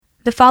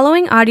The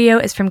following audio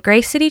is from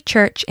Grace City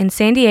Church in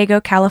San Diego,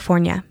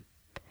 California.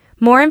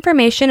 More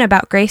information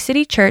about Grace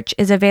City Church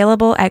is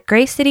available at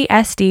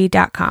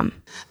gracecitysd.com.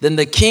 Then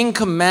the king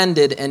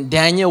commanded, and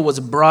Daniel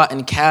was brought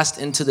and cast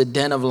into the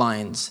den of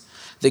lions.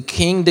 The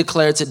king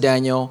declared to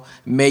Daniel,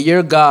 "May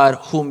your God,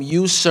 whom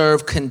you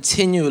serve,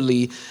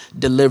 continually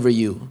deliver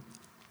you."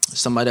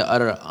 Somebody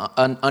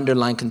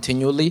underline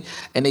continually.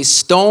 And a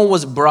stone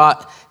was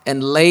brought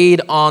and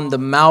laid on the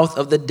mouth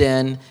of the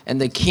den,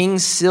 and the king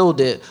sealed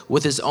it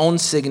with his own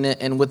signet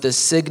and with the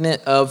signet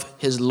of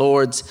his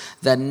lords,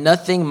 that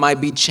nothing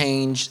might be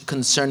changed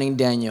concerning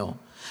Daniel.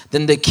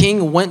 Then the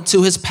king went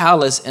to his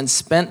palace and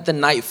spent the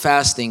night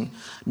fasting.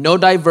 No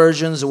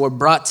diversions were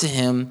brought to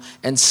him,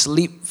 and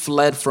sleep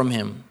fled from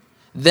him.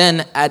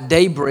 Then at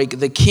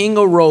daybreak the king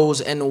arose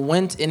and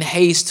went in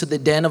haste to the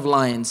den of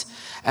lions.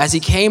 As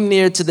he came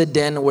near to the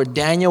den where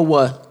Daniel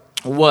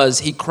was,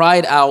 he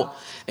cried out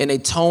in a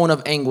tone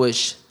of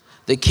anguish.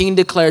 The king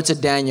declared to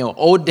Daniel,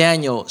 "O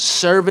Daniel,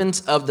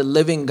 servant of the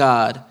living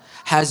God,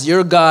 has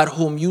your God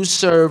whom you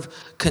serve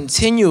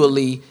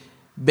continually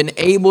been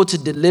able to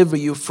deliver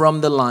you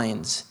from the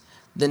lions?"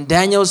 Then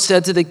Daniel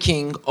said to the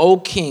king, "O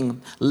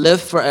king,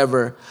 live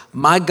forever.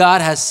 My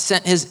God has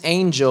sent his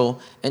angel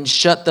and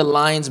shut the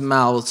lions'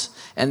 mouths,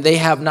 and they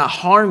have not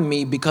harmed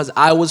me because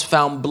I was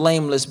found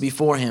blameless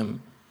before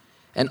him.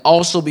 And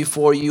also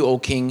before you, O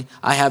king,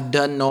 I have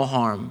done no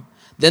harm."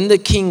 Then the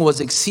king was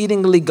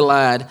exceedingly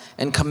glad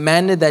and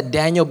commanded that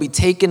Daniel be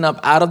taken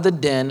up out of the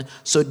den.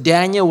 So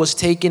Daniel was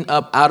taken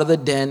up out of the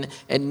den,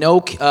 and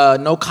no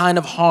kind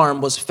of harm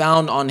was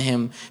found on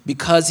him,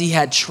 because he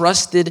had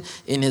trusted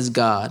in his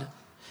God.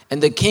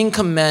 And the king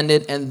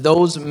commanded, and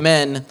those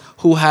men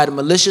who had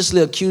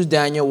maliciously accused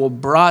Daniel were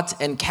brought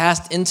and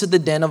cast into the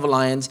den of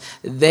lions,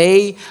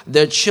 they,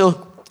 their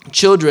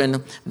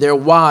children, their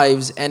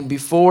wives, and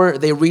before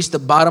they reached the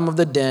bottom of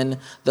the den,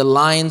 the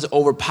lions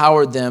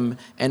overpowered them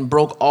and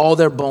broke all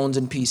their bones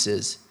in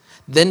pieces.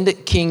 Then the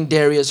King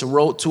Darius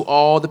wrote to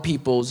all the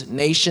peoples,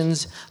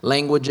 nations,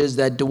 languages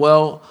that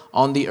dwell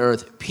on the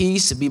earth,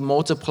 "Peace be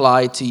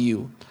multiplied to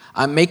you.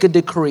 I make a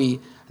decree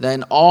that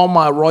in all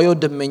my royal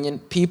dominion,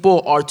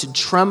 people are to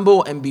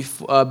tremble and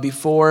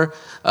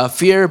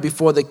fear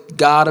before the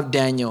God of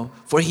Daniel,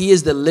 for he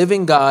is the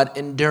living God,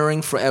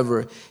 enduring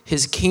forever.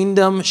 His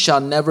kingdom shall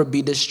never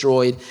be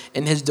destroyed,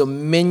 and his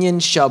dominion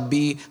shall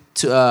be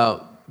to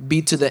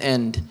the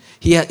end.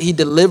 He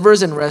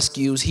delivers and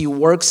rescues. He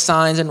works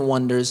signs and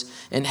wonders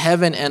in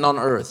heaven and on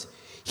earth.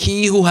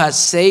 He who has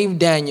saved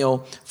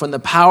Daniel from the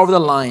power of the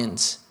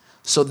lions."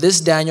 So this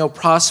Daniel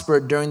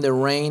prospered during the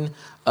reign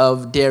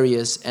of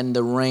Darius and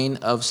the reign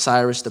of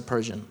Cyrus the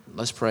Persian.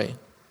 Let's pray.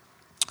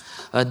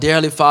 Dear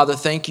Heavenly Father,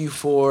 thank you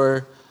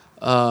for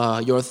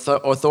your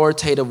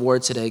authoritative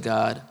word today,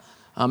 God.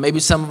 Maybe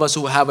some of us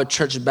who have a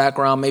church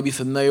background may be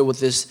familiar with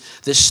this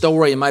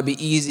story. It might be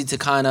easy to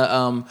kind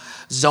of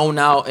zone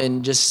out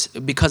and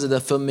just because of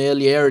the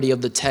familiarity of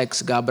the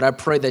text, God. But I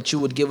pray that you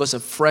would give us a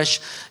fresh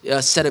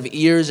set of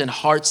ears and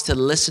hearts to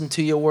listen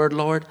to your word,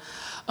 Lord.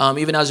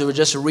 Even as we were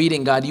just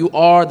reading, God, you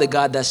are the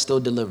God that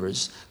still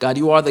delivers. God,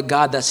 you are the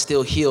God that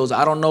still heals.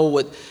 I don't know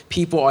what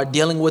people are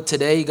dealing with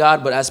today,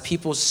 God, but as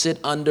people sit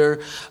under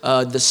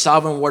the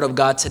sovereign word of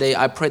God today,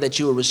 I pray that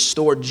you would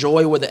restore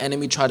joy where the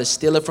enemy tried to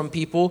steal it from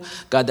people.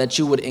 God, that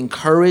you would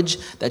encourage,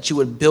 that you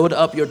would build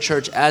up your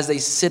church as they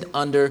sit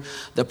under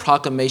the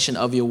proclamation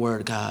of your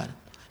word, God.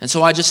 And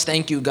so I just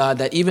thank you, God,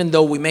 that even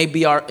though we may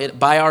be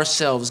by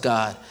ourselves,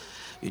 God,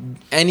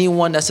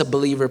 anyone that's a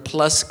believer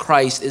plus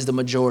Christ is the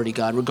majority,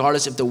 God.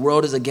 Regardless if the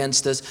world is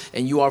against us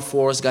and you are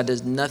for us, God,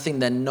 there's nothing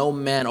that no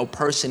man or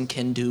person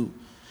can do.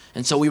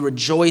 And so we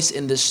rejoice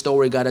in this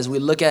story, God, as we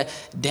look at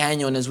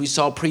Daniel and as we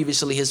saw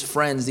previously his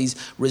friends, these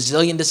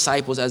resilient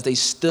disciples, as they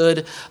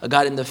stood,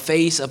 God, in the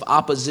face of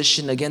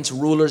opposition against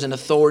rulers and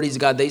authorities,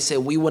 God, they said,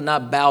 we will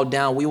not bow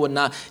down. We will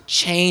not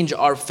change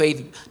our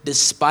faith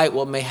despite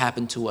what may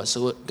happen to us.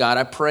 So, God,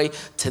 I pray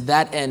to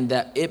that end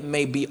that it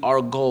may be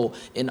our goal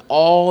in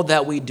all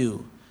that we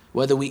do,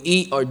 whether we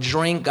eat or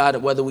drink, God,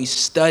 whether we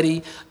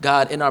study,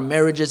 God, in our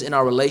marriages, in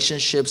our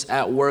relationships,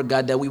 at work,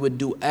 God, that we would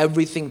do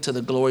everything to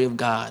the glory of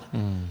God.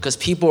 Because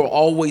people are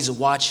always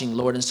watching,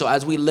 Lord. And so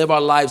as we live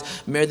our lives,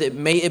 may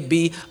it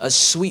be a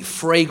sweet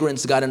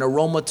fragrance, God, an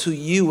aroma to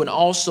you and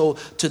also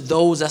to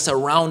those that's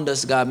around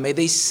us, God. May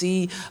they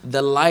see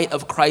the light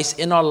of Christ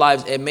in our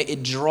lives, and may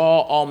it draw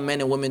all men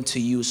and women to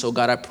you. So,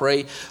 God, I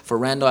pray for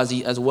Randall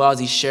as well as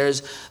he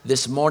shares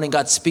this morning.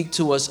 God, speak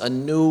to us a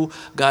new,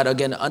 God,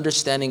 again,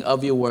 understanding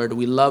of your word.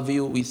 We love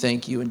you. We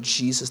thank you. In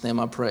Jesus' name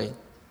I pray.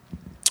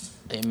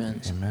 Amen.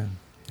 Amen.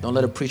 Don't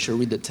let a preacher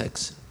read the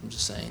text. I'm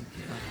just saying.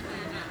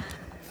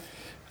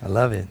 I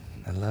love it.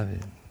 I love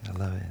it. I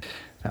love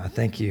it.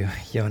 Thank you,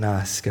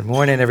 Jonas. Good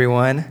morning,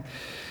 everyone.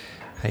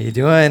 How you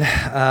doing?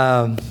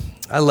 I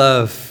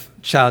love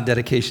child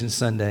dedication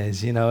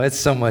Sundays. You know, it's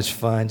so much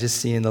fun just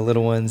seeing the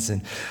little ones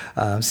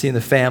and seeing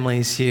the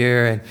families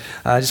here. And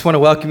I just want to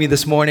welcome you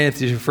this morning. If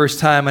this is your first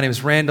time, my name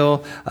is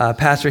Randall,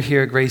 pastor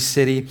here at Grace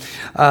City.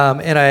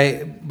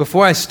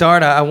 Before I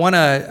start, I want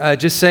to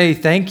just say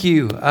thank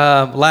you.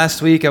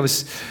 Last week,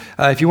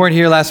 if you weren't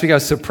here last week, I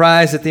was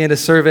surprised at the end of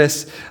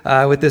service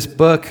with this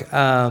book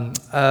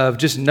of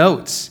just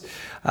notes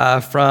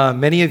from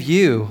many of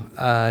you,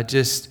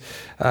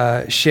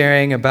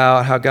 sharing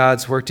about how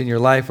God's worked in your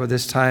life over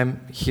this time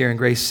here in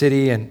Grace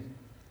City, and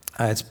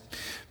it's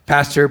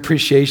Pastor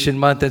Appreciation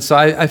Month, and so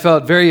I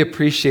felt very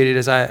appreciated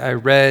as I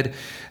read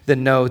the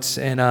notes,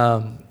 and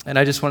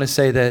I just want to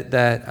say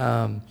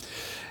that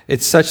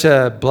it's such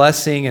a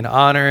blessing and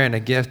honor and a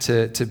gift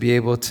to be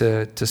able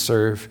to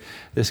serve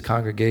this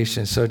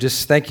congregation. So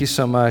just thank you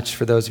so much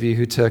for those of you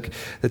who took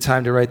the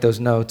time to write those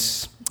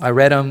notes. I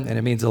read them, and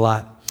it means a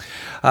lot.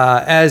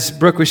 As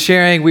Brooke was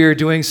sharing, we are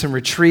doing some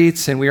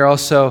retreats, and we are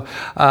also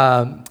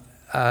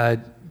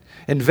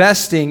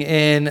investing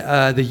in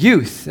the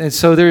youth. And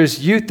so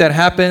there's youth that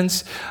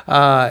happens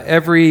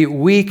every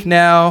week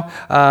now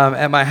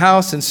at my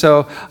house. And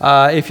so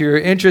if you're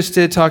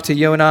interested, talk to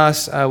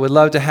Jonas. I would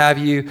love to have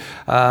you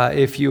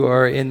if you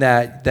are in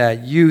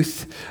that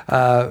youth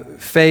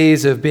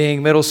phase of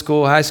being middle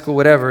school, high school,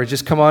 whatever.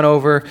 Just come on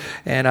over,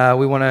 and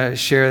we want to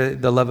share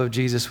the love of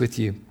Jesus with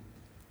you.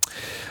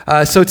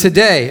 So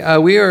today,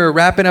 we are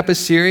wrapping up a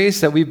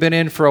series that we've been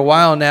in for a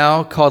while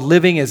now called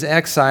Living as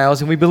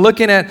Exiles, and we've been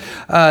looking at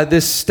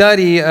this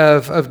study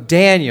of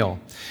Daniel.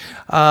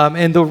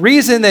 And the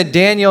reason that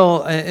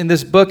Daniel, in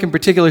this book in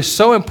particular, is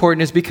so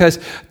important is because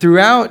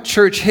throughout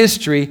church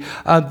history,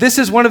 this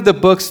is one of the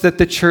books that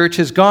the church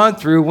has gone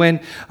through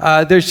when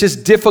there's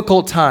just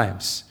difficult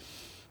times.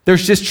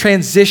 There's just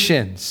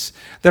transitions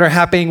that are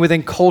happening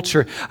within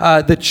culture.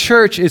 The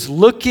church is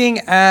looking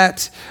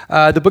at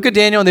the book of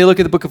Daniel, and they look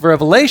at the book of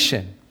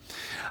Revelation.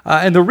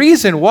 And the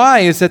reason why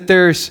is that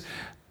there's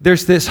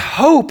this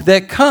hope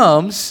that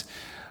comes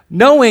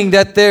knowing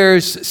that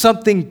there's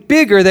something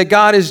bigger that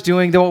God is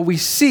doing than what we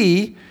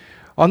see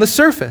on the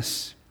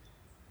surface.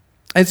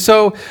 And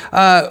so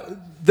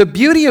the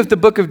beauty of the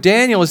book of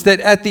Daniel is that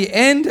at the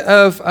end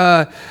of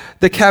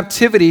the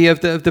captivity of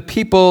the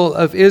people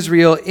of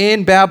Israel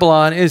in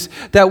Babylon is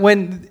that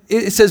when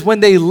it says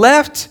when they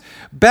left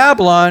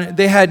Babylon,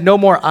 they had no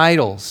more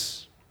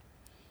idols.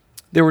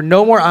 There were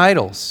no more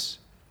idols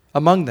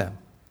among them.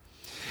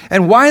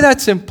 And why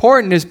that's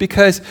important is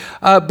because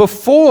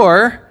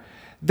before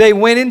they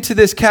went into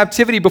this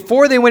captivity,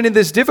 before they went into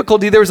this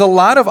difficulty, there was a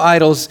lot of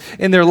idols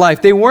in their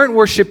life. They weren't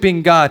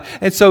worshiping God.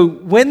 And so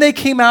when they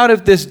came out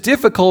of this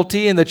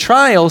difficulty and the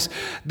trials,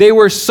 they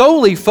were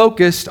solely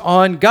focused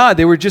on God.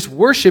 They were just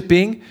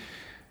worshiping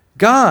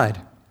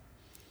God.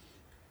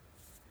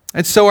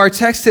 And so our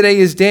text today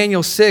is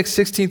Daniel 6,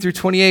 16 through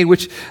 28,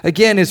 which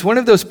again is one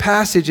of those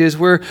passages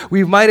where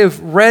we might have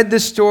read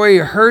this story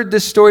or heard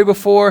this story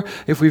before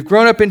if we've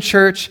grown up in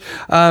church,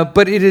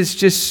 but it is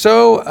just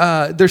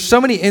so, there's so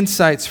many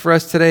insights for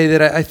us today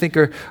that I think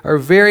are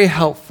very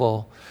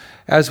helpful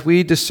as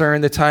we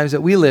discern the times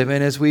that we live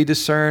in, as we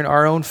discern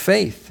our own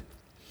faith.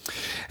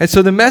 And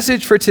so the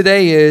message for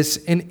today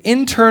is an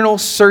internal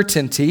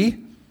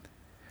certainty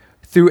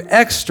through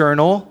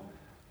external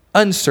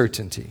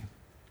uncertainty.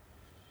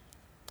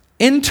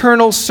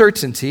 Internal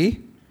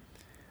certainty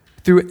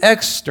through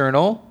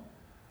external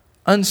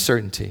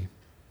uncertainty.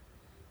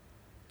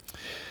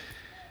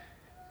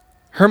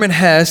 Hermann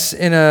Hesse,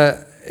 in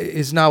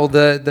his novel,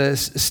 the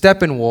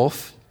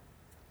Steppenwolf,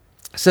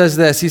 says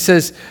this. He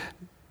says,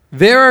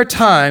 "There are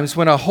times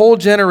when a whole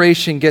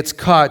generation gets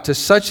caught to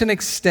such an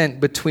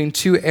extent between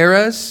two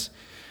eras,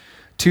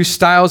 two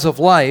styles of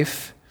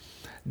life,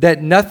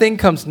 that nothing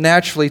comes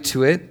naturally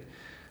to it,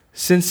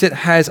 since it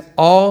has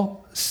lost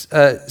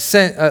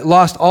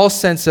all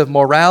sense of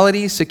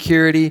morality,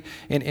 security,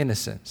 and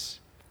innocence."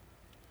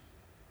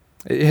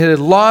 It had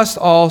lost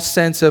all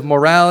sense of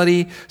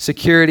morality,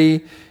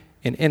 security,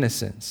 and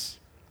innocence.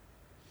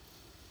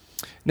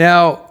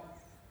 Now,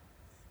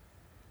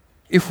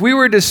 if we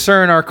were to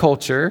discern our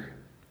culture,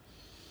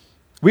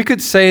 we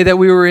could say that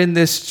we were in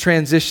this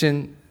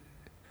transition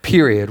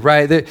period,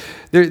 right?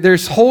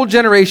 There's whole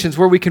generations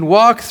where we can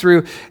walk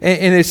through,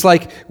 and it's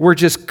like we're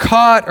just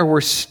caught or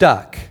we're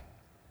stuck.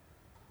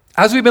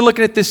 As we've been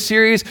looking at this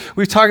series,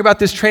 we've talked about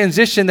this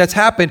transition that's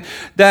happened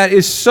that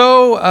is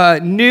so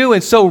new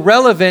and so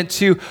relevant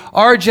to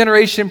our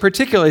generation in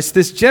particular. It's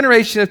this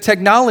generation of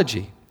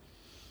technology.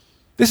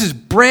 This is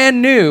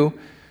brand new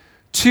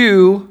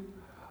to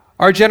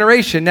our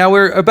generation. Now,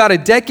 we're about a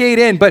decade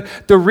in, but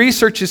the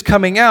research is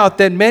coming out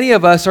that many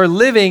of us are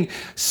living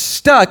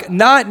stuck,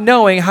 not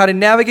knowing how to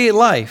navigate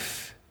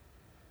life.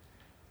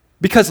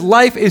 Because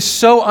life is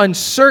so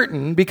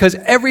uncertain, because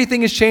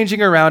everything is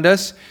changing around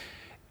us.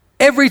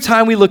 Every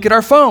time we look at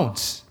our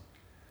phones,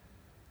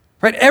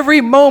 right?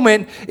 Every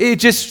moment, it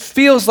just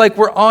feels like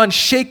we're on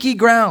shaky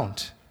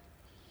ground.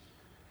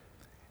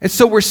 And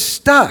so we're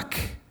stuck.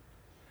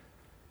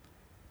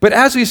 But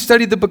as we've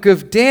studied the book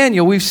of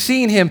Daniel, we've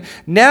seen him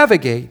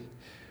navigate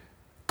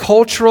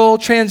cultural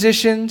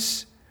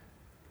transitions,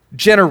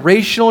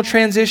 generational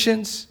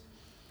transitions.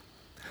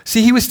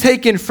 See, he was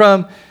taken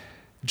from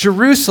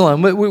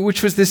Jerusalem,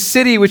 which was this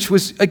city, which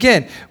was,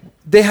 again,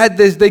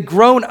 they'd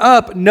grown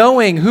up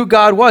knowing who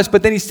God was,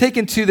 but then he's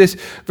taken to this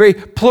very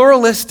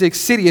pluralistic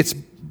city. It's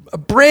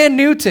brand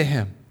new to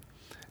him.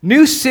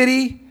 New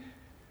city,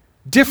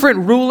 different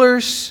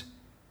rulers,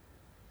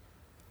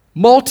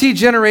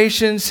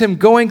 multi-generations, him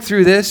going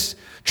through this,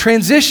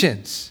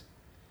 transitions.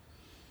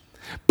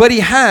 But he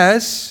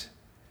has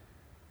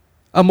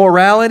a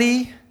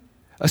morality,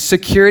 a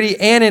security,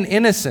 and an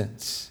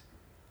innocence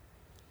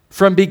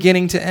from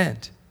beginning to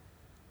end.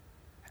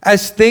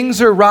 As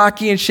things are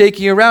rocky and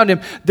shaky around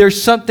him,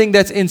 there's something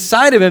that's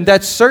inside of him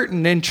that's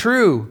certain and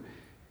true.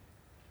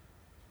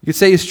 You could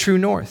say is true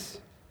north.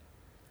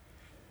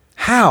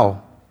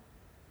 How?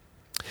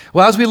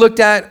 Well, as we looked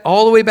at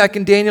all the way back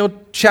in Daniel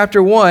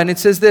chapter 1, it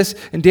says this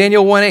in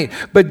Daniel 1:8,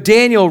 but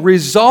Daniel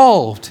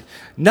resolved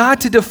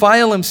not to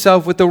defile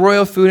himself with the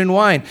royal food and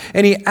wine.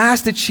 And he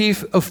asked the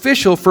chief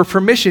official for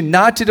permission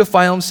not to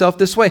defile himself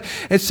this way.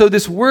 And so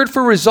this word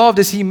for resolved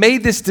is he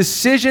made this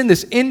decision,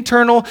 this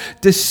internal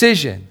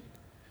decision,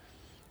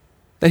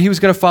 that he was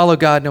going to follow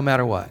God no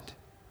matter what.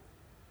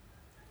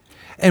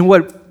 And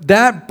what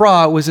that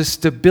brought was a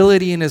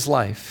stability in his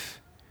life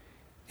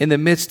in the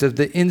midst of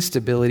the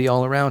instability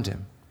all around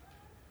him.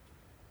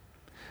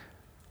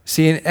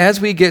 See, and as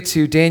we get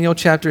to Daniel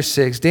chapter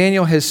 6,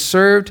 Daniel has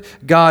served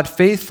God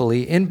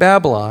faithfully in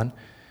Babylon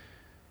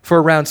for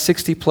around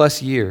 60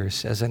 plus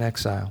years as an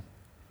exile.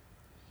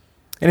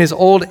 In his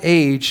old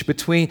age,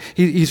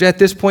 he's at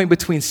this point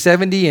between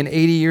 70 and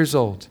 80 years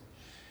old.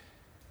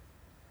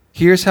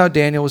 Here's how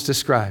Daniel was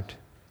described.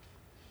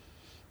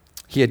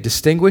 He had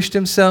distinguished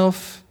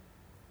himself,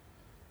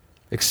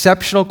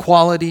 exceptional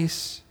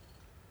qualities.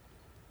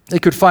 They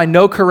could find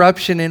no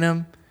corruption in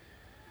him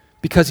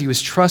because he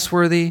was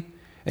trustworthy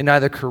and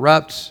neither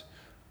corrupt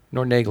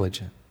nor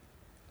negligent.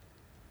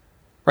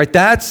 Right?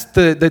 That's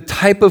the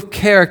type of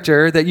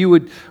character that you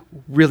would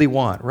really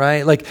want,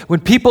 right? Like when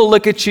people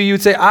look at you, you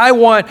would say, I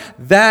want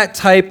that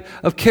type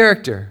of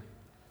character.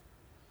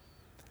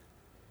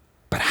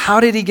 But how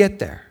did he get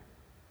there?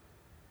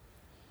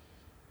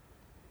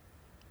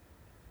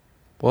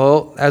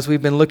 Well, as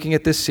we've been looking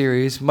at this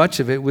series,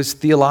 much of it was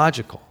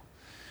theological.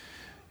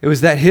 It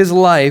was that his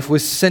life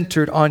was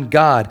centered on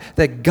God,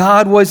 that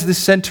God was the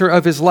center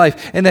of his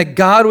life, and that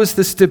God was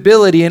the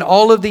stability in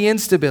all of the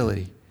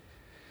instability.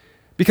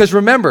 Because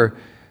remember,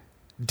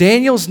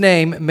 Daniel's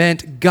name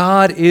meant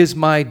God is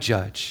my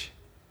judge.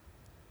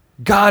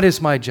 God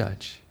is my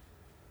judge.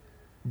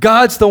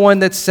 God's the one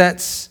that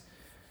sets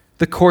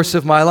the course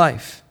of my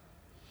life.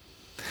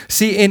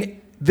 See, in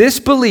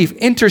this belief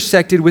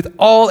intersected with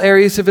all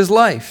areas of his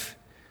life.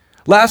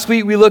 Last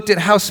week we looked at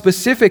how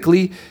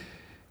specifically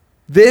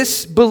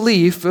this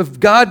belief of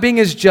God being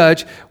his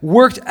judge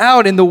worked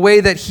out in the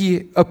way that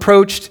he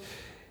approached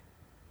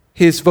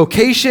his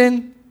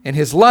vocation and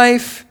his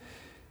life,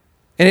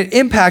 and it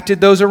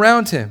impacted those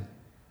around him.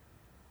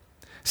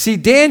 See,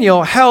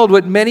 Daniel held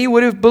what many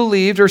would have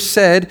believed or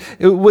said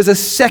it was a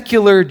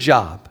secular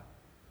job.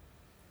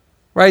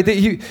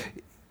 Right?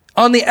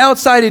 On the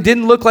outside, it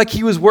didn't look like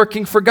he was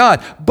working for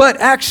God, but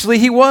actually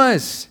he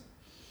was.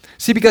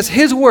 See, because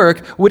his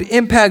work would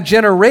impact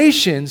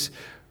generations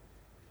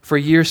for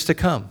years to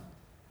come.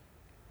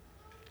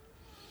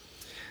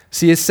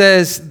 See, it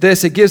says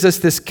this, it gives us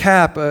this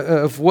cap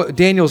of what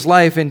Daniel's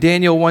life in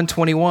Daniel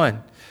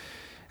 1:21.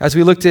 As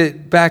we looked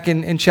at back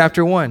in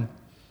chapter 1.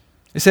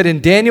 It said,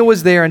 and Daniel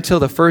was there until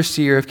the first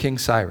year of King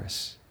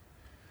Cyrus.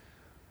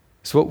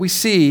 So what we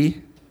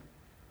see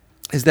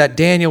is that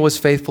Daniel was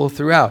faithful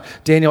throughout.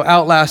 Daniel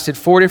outlasted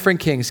 4 different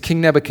kings,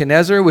 King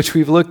Nebuchadnezzar, which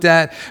we've looked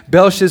at,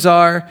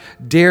 Belshazzar,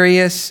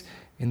 Darius,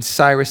 and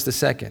Cyrus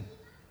II.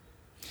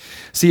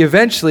 See,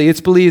 eventually it's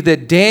believed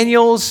that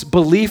Daniel's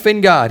belief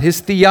in God, his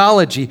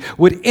theology,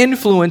 would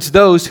influence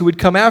those who would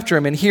come after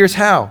him, and here's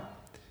how.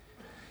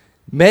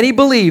 Many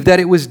believe that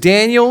it was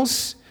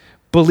Daniel's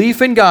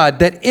belief in God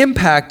that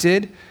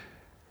impacted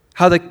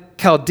how the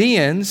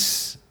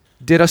Chaldeans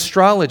did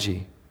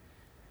astrology.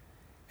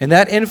 And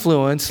that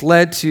influence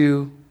led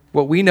to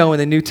what we know in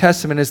the New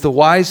Testament as the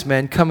wise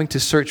men coming to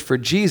search for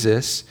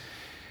Jesus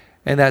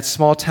in that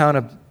small town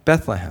of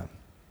Bethlehem.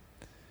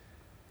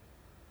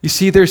 You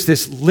see, there's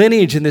this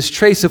lineage and this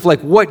trace of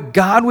like what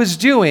God was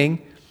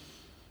doing,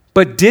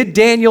 but did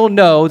Daniel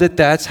know that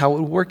that's how it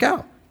would work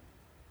out?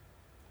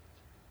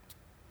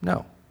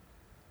 No.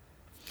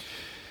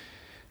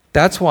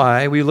 That's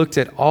why we looked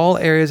at all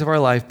areas of our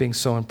life being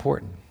so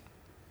important.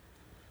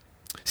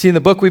 See, in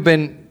the book we've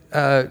been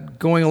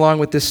going along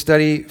with this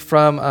study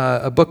from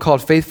a book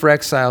called Faith for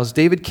Exiles,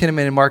 David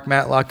Kinnaman and Mark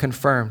Matlock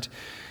confirmed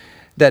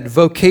that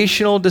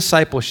vocational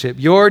discipleship,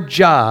 your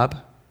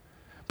job,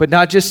 but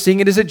not just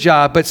seeing it as a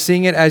job, but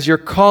seeing it as your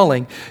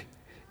calling,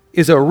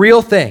 is a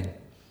real thing.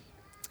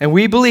 And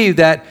we believe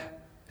that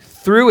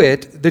through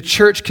it, the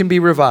church can be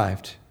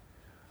revived.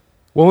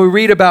 When we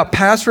read about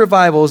past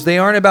revivals, they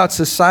aren't about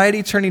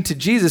society turning to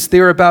Jesus.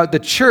 They're about the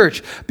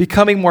church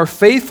becoming more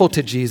faithful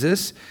to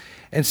Jesus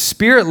and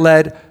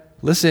Spirit-led,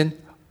 listen,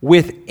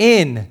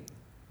 within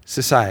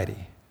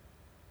society.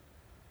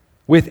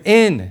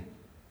 Within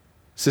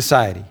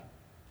society.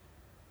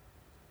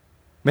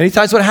 Many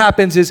times what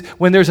happens is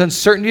when there's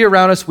uncertainty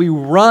around us, we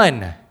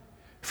run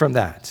from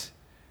that.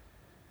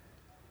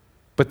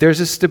 But there's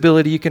a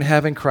stability you can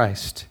have in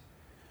Christ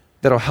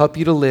that'll help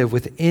you to live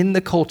within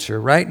the culture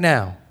right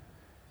now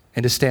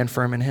and to stand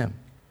firm in Him.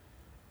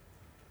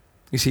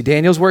 You see,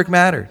 Daniel's work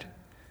mattered.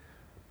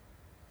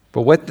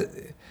 But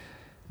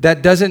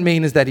that doesn't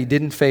mean is that he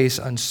didn't face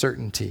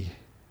uncertainty.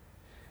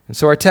 And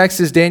so our text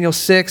is Daniel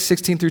 6,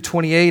 16 through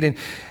 28.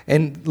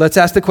 And let's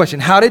ask the question,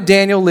 how did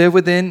Daniel live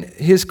within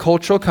his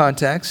cultural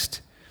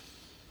context?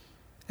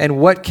 And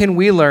what can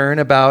we learn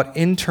about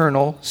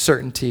internal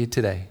certainty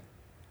today?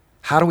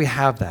 How do we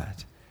have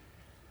that?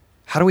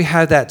 How do we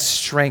have that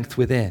strength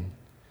within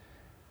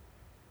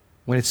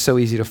when it's so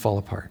easy to fall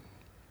apart?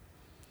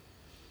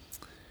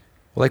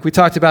 Well, like we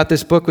talked about,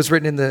 this book was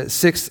written in the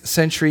 6th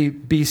century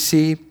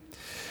BC.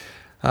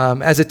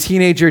 As a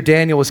teenager,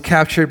 Daniel was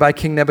captured by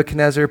King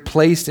Nebuchadnezzar,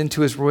 placed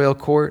into his royal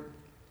court,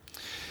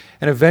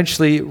 and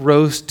eventually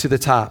rose to the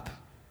top.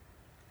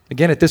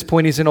 Again, at this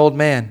point, he's an old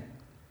man.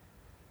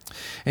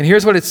 And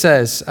here's what it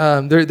says.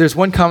 There's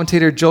one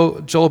commentator,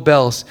 Joel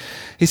Bells.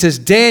 He says,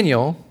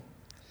 Daniel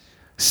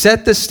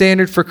set the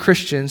standard for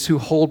Christians who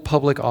hold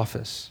public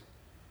office.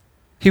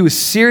 He was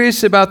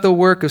serious about the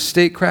work of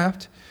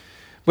statecraft,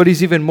 but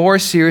he's even more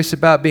serious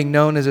about being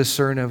known as a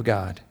servant of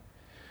God,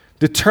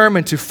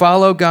 determined to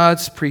follow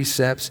God's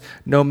precepts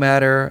no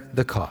matter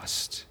the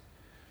cost.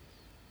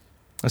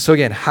 And so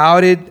again, how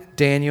did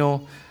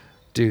Daniel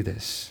do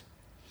this?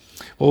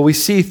 Well, we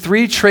see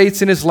 3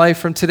 traits in his life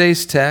from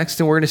today's text,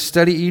 and we're going to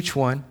study each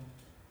one.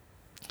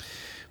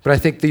 But I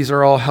think these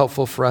are all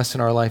helpful for us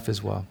in our life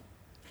as well.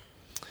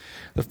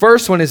 The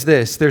first one is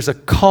this: there's a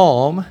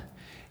calm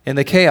in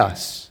the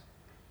chaos.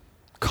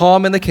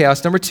 Calm in the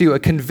chaos. Number 2, a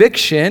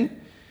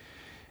conviction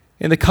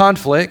in the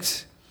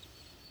conflict.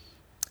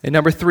 And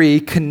number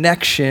 3,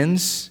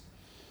 connections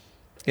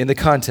in the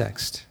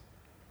context.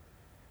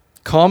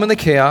 Calm in the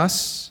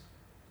chaos,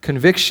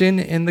 conviction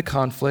in the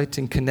conflict,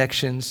 and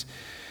connections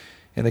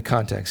in the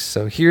context.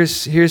 So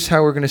here's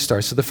how we're going to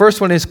start. So the first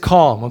one is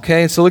calm,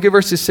 okay? And so look at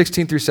verses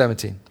 16 through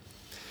 17.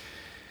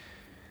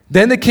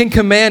 Then the king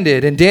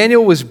commanded, and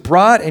Daniel was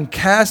brought and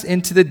cast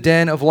into the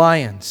den of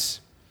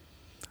lions.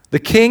 The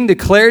king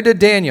declared to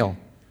Daniel,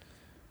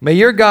 "May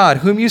your God,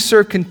 whom you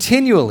serve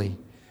continually,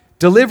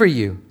 deliver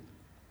you."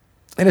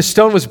 And a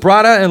stone was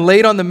brought out and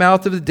laid on the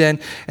mouth of the den,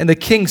 and the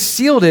king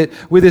sealed it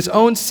with his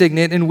own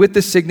signet and with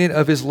the signet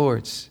of his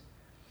lords,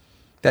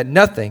 that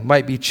nothing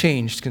might be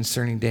changed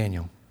concerning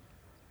Daniel.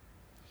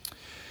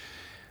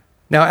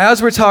 Now,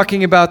 as we're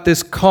talking about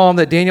this calm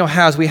that Daniel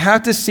has, we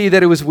have to see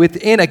that it was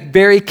within a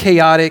very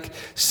chaotic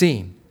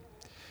scene.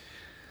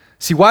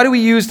 See, why do we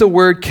use the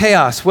word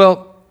chaos?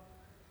 Well,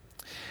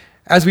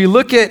 as we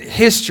look at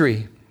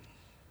history,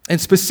 and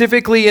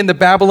specifically in the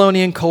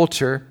Babylonian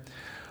culture,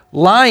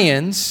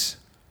 lions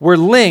were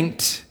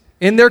linked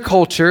in their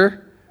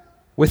culture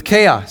with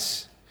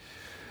chaos.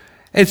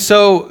 And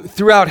so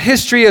throughout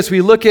history, as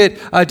we look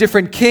at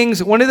different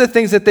kings, one of the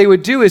things that they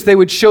would do is they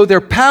would show their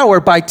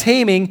power by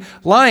taming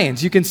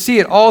lions. You can see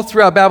it all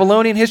throughout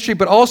Babylonian history,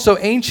 but also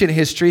ancient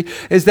history,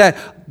 is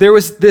that there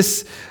was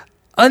this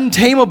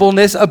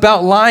untamableness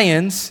about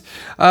lions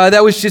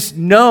that was just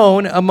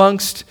known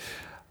amongst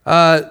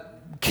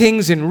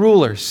kings and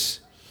rulers.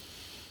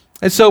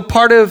 And so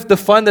part of the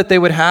fun that they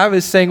would have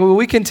is saying, well,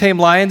 we can tame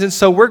lions, and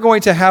so we're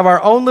going to have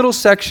our own little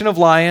section of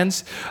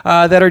lions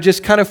that are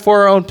just kind of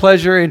for our own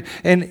pleasure, and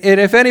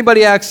if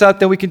anybody acts up,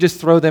 then we can just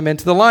throw them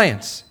into the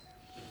lions.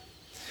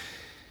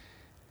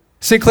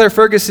 Sinclair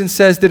Ferguson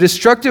says, the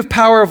destructive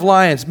power of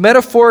lions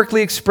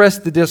metaphorically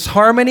expressed the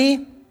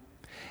disharmony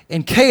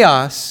and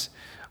chaos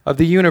of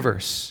the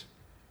universe.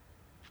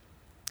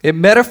 It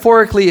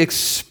metaphorically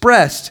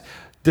expressed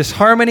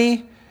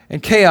disharmony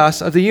and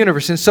chaos of the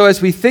universe. And so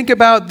as we think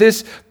about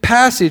this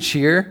passage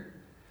here,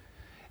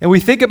 and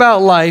we think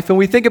about life, and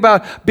we think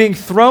about being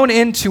thrown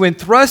into and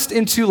thrust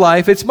into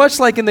life, it's much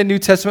like in the New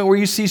Testament where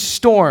you see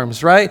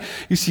storms, right?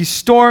 You see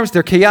storms,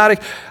 they're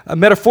chaotic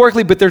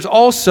metaphorically, but there's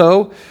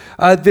also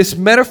this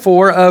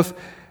metaphor of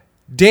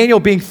Daniel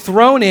being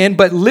thrown in,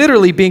 but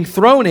literally being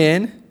thrown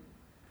in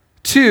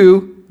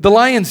to the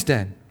lion's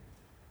den.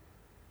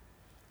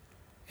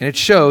 And it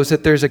shows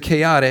that there's a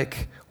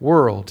chaotic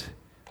world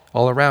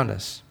all around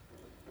us.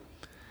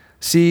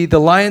 See, the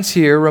lions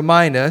here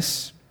remind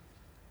us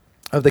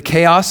of the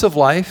chaos of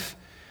life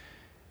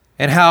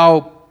and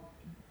how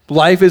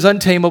life is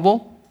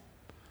untamable.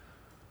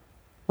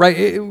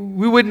 Right?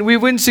 We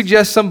wouldn't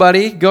suggest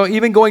somebody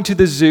even going to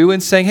the zoo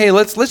and saying, "Hey,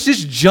 let's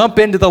just jump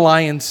into the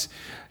lion's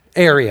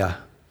area."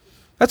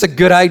 That's a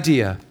good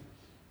idea.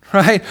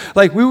 Right?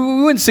 Like we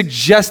wouldn't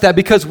suggest that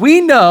because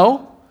we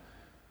know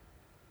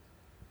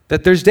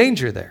that there's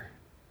danger there.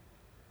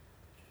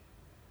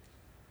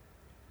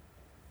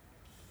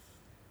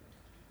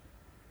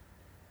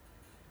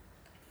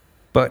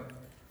 But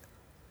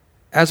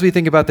as we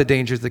think about the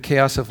dangers, the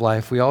chaos of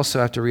life, we also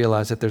have to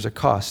realize that there's a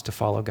cost to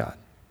follow God.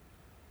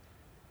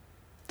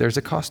 There's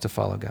a cost to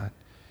follow God.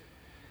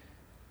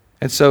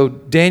 And so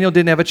Daniel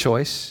didn't have a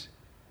choice,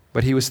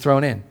 but he was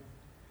thrown in.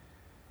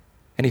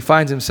 And he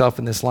finds himself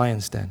in this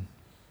lion's den.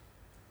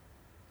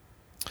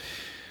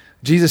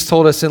 Jesus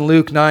told us in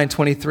Luke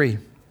 9:23,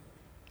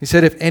 he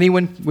said, if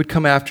anyone would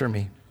come after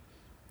me,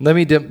 let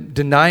him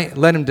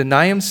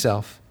deny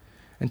himself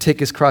and take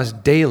his cross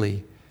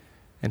daily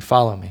and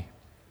follow me.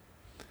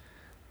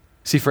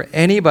 See, for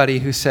anybody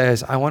who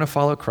says, I want to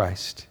follow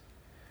Christ,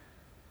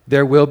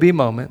 there will be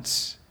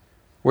moments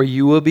where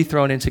you will be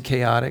thrown into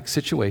chaotic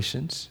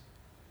situations.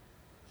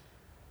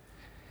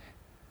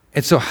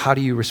 And so how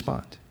do you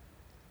respond?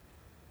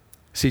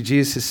 See,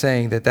 Jesus is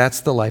saying that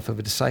that's the life of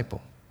a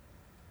disciple.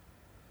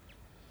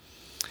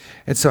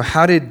 And so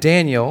how did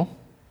Daniel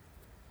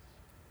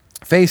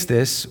face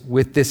this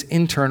with this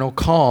internal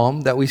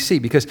calm that we see?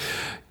 Because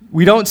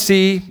we don't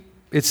see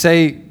it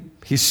say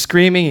he's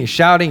screaming, he's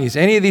shouting, he's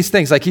any of these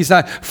things. Like he's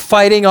not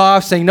fighting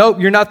off, saying, nope,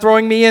 you're not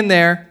throwing me in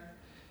there.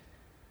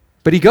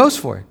 But he goes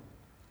for it.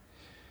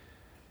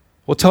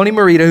 Well, Tony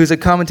Merida, who's a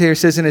commentator,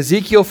 says in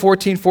Ezekiel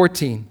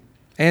 14:14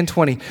 and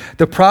 20,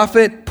 the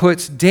prophet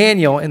puts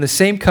Daniel in the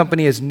same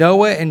company as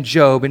Noah and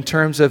Job in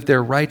terms of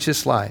their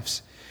righteous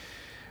lives.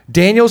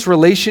 Daniel's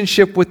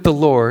relationship with the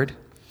Lord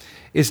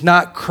is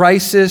not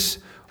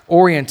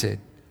crisis-oriented.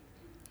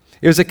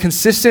 It was a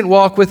consistent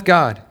walk with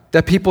God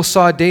that people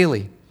saw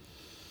daily.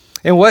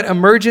 And what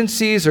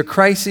emergencies or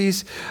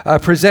crises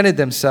presented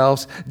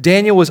themselves,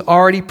 Daniel was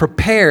already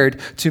prepared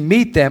to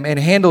meet them and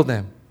handle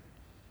them.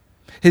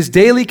 His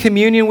daily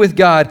communion with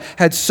God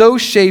had so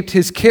shaped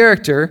his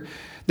character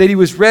that he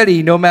was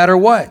ready no matter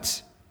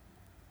what.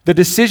 The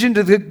decision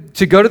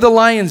to go to the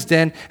lion's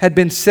den had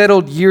been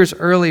settled years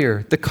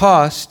earlier. The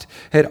cost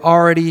had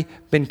already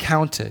been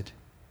counted.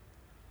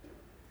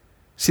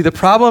 See, the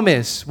problem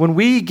is when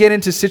we get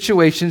into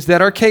situations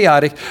that are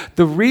chaotic,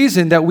 the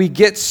reason that we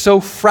get so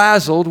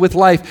frazzled with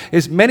life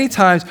is many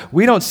times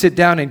we don't sit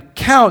down and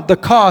count the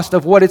cost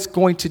of what it's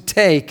going to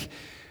take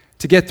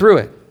to get through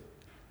it.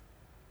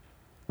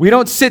 We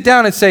don't sit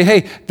down and say,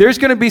 hey, there's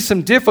going to be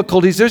some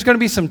difficulties, there's going to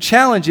be some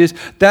challenges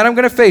that I'm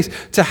going to face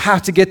to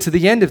have to get to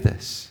the end of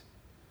this.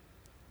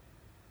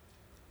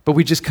 But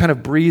we just kind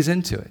of breeze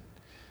into it.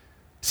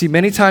 See,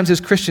 many times as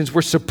Christians,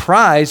 we're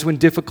surprised when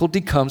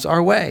difficulty comes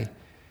our way.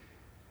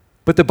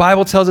 But the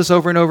Bible tells us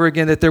over and over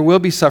again that there will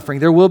be suffering,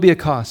 there will be a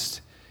cost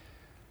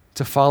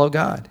to follow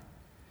God.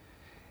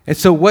 And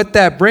so what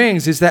that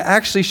brings is that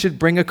actually should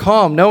bring a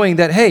calm, knowing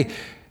that, hey,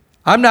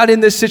 I'm not in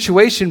this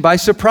situation by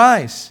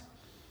surprise.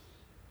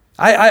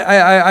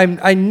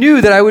 I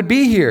knew that I would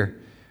be here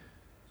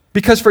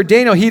because for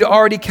Daniel, he'd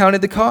already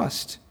counted the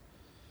cost.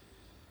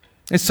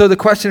 And so the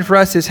question for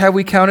us is, have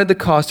we counted the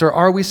cost or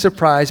are we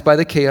surprised by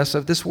the chaos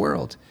of this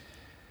world?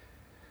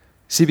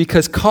 See,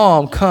 because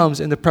calm comes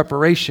in the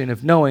preparation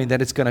of knowing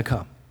that it's going to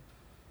come.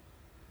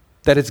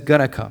 That it's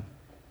going to come.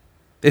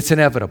 It's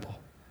inevitable.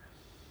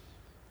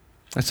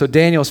 And so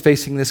Daniel's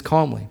facing this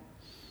calmly.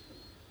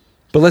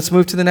 But let's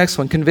move to the next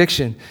one,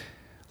 conviction.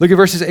 Look at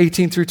verses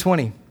 18 through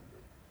 20.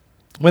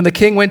 When the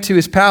king went to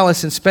his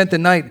palace and spent the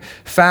night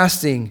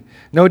fasting,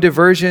 no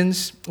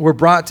diversions were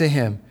brought to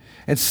him,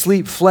 and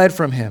sleep fled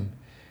from him.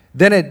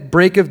 Then at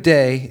break of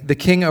day, the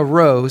king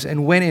arose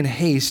and went in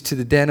haste to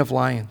the den of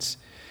lions.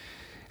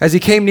 As he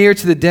came near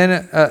to the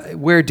den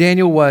where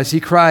Daniel was, he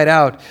cried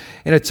out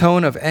in a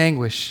tone of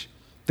anguish.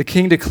 The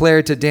king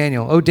declared to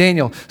Daniel, O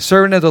Daniel,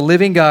 servant of the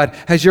living God,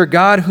 has your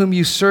God whom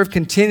you serve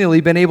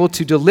continually been able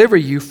to deliver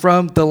you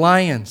from the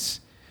lions?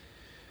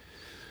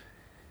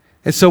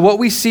 And so what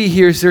we see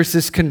here is there's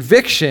this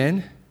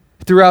conviction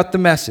throughout the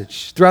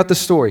message, throughout the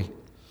story.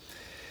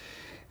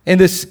 And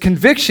this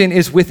conviction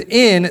is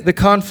within the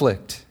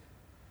conflict.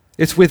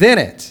 It's within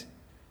it.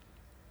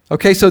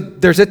 Okay, so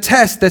there's a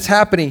test that's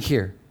happening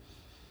here.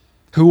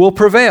 Who will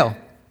prevail?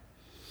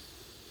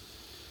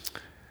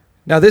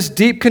 Now, this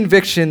deep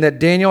conviction that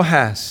Daniel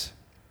has,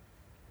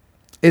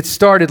 it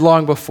started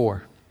long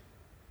before.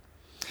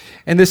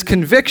 And this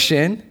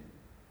conviction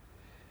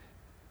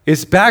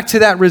is back to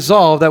that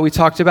resolve that we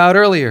talked about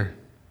earlier.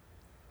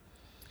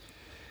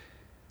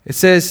 It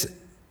says,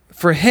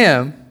 for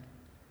him,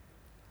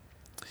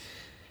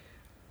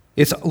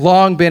 it's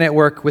long been at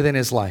work within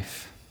his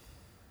life.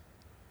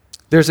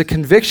 There's a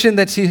conviction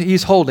that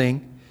he's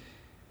holding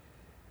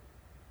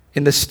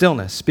in the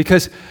stillness,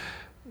 because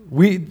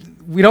we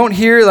don't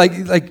hear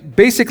like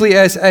basically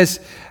as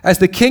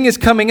the king is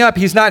coming up,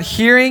 he's not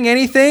hearing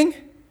anything.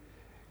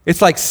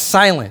 It's like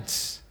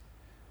silence.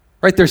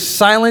 Right? There's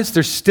silence,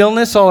 there's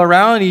stillness all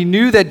around. He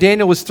knew that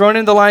Daniel was thrown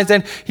into the lion's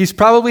den. He's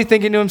probably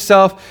thinking to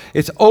himself,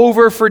 it's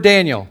over for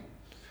Daniel.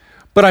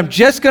 But I'm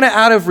just going to,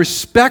 out of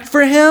respect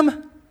for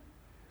him,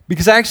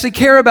 because I actually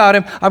care about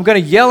him, I'm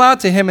going to yell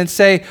out to him and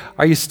say,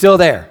 are you still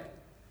there?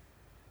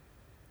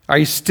 Are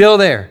you still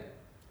there?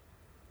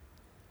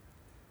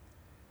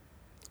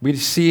 We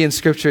see in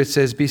Scripture it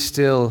says, be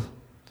still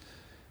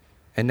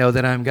and know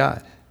that I'm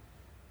God.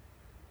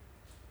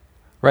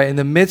 Right? In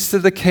the midst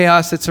of the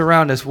chaos that's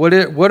around us, what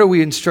are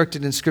we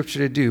instructed in Scripture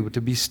to do?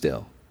 To be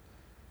still.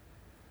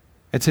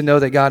 And to know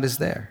that God is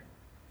there.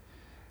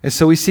 And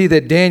so we see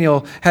that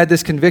Daniel had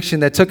this conviction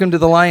that took him to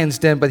the lion's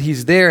den, but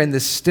he's there in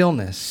this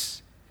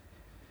stillness.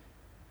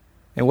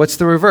 And what's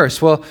the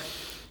reverse? Well,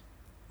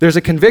 there's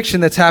a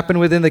conviction that's happened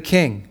within the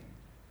king.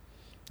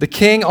 The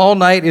king all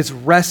night is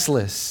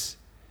restless.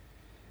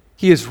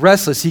 He is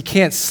restless. He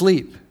can't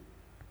sleep.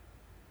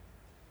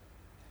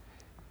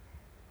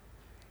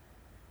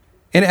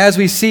 And as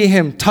we see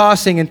him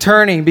tossing and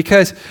turning,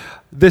 because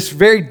this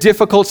very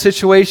difficult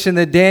situation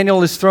that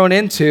Daniel is thrown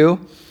into,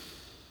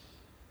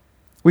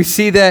 we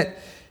see that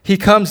he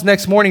comes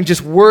next morning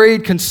just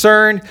worried,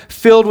 concerned,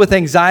 filled with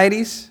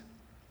anxieties.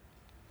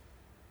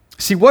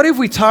 See, what have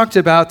we talked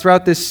about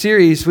throughout this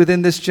series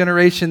within this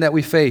generation that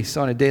we face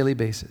on a daily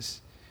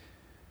basis?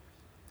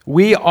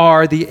 We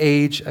are the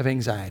age of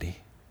anxiety.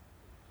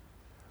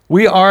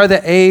 We are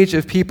the age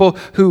of people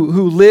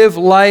who live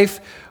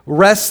life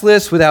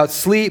restless, without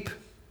sleep.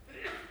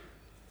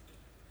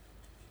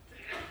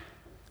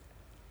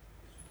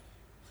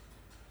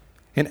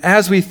 And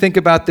as we think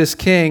about this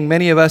king,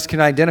 many of us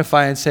can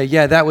identify and say,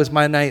 yeah, that was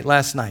my night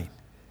last night.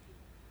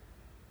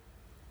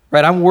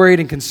 Right? I'm worried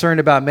and concerned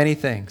about many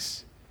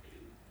things.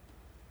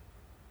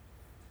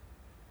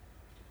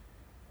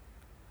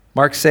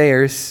 Mark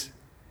Sayers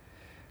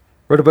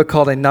wrote a book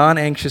called A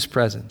Non-Anxious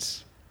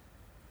Presence.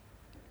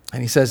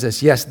 And he says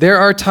this, yes, there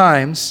are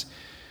times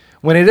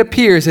when it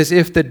appears as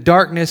if the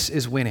darkness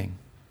is winning.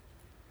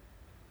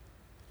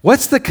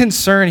 What's the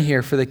concern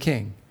here for the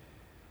king?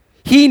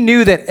 He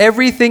knew that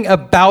everything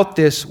about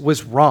this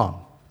was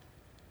wrong.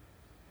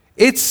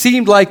 It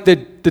seemed like the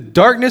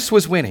darkness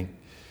was winning.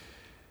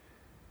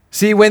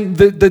 See, when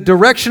the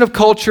direction of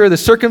culture, the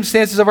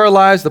circumstances of our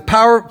lives, the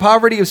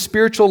poverty of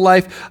spiritual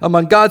life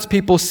among God's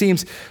people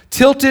seems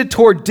tilted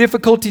toward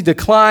difficulty,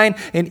 decline,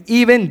 and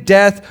even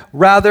death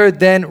rather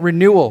than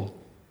renewal.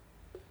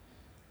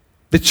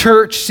 The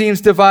church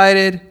seems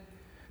divided,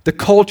 the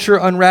culture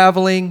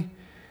unraveling,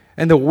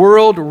 and the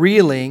world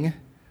reeling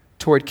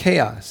toward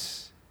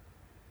chaos.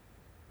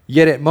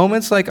 Yet at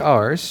moments like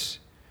ours,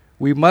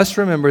 we must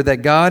remember that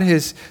God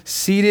has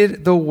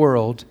seeded the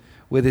world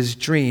with his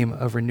dream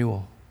of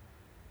renewal.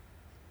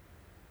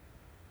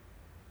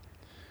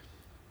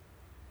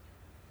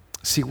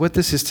 See, what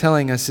this is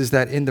telling us is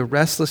that in the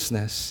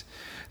restlessness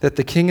that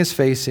the king is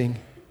facing,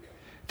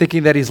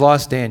 thinking that he's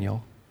lost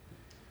Daniel,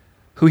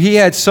 who he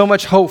had so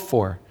much hope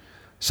for,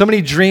 so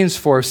many dreams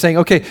for, saying,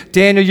 okay,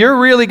 Daniel, you're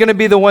really going to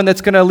be the one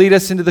that's going to lead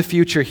us into the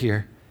future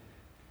here.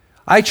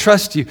 I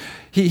trust you.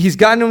 He's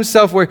gotten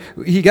himself where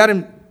he got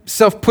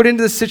himself put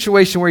into the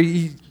situation where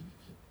he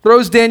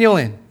throws Daniel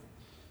in.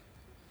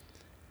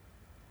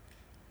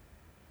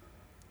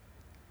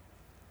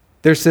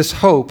 There's this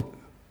hope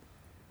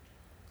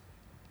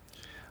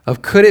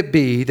of, could it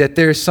be that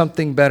there's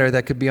something better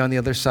that could be on the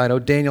other side? Oh,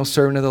 Daniel,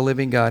 servant of the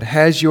living God,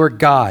 has your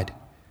God,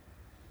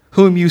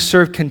 whom you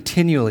serve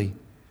continually,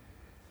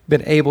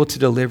 been able to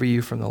deliver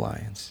you from the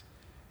lions?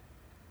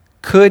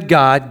 Could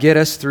God get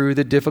us through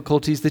the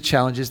difficulties, the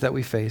challenges that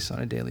we face on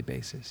a daily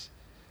basis?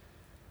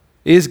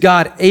 Is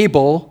God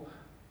able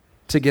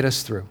to get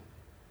us through?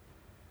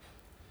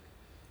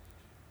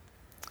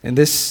 And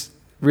this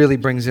really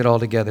brings it all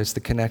together. It's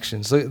the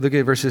connections. Look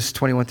at verses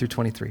 21 through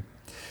 23.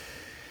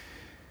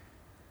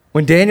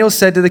 When Daniel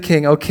said to the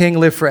king, O king,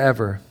 live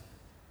forever,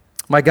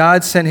 my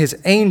God sent his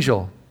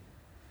angel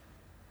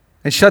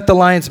and shut the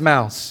lions'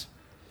 mouths,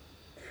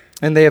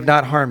 and they have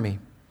not harmed me,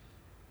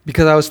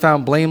 because I was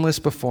found blameless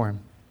before him,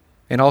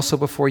 and also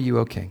before you,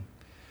 O king.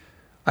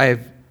 I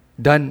have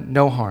done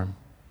no harm.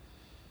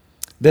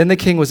 Then the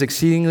king was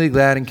exceedingly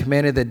glad and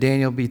commanded that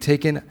Daniel be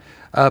taken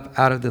up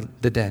out of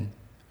the den.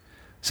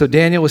 So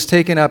Daniel was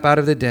taken up out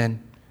of the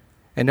den,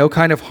 and no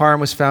kind of harm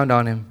was found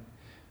on him,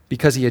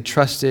 because he had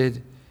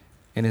trusted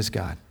in his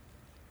God.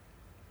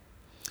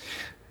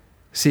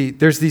 See,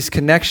 there's these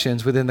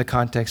connections within the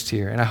context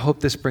here, and I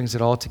hope this brings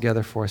it all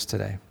together for us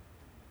today.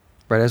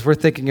 Right, as we're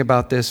thinking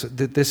about this,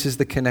 this is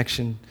the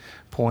connection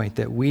point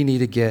that we need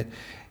to get,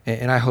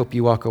 and I hope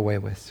you walk away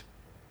with.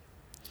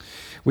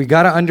 We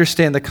got to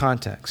understand the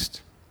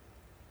context.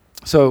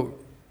 So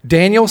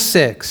Daniel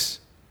 6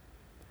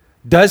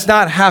 does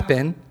not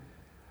happen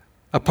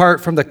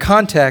apart from the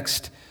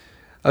context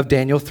of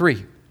Daniel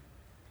 3.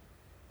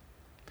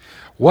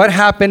 What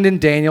happened in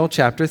Daniel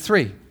chapter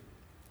 3?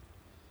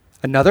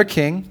 Another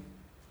king,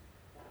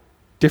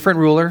 different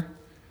ruler,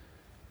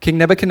 King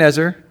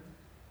Nebuchadnezzar,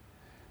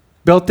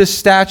 built this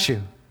statue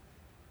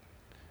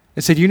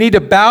and said, you need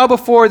to bow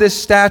before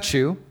this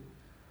statue,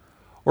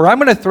 or I'm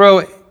going to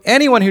throw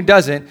anyone who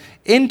doesn't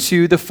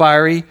into the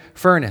fiery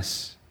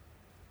furnace.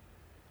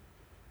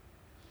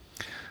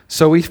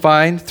 So we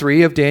find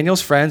three of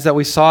Daniel's friends that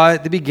we saw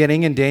at the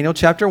beginning in Daniel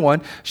chapter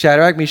 1,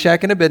 Shadrach,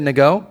 Meshach, and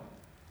Abednego,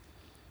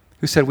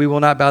 who said, we will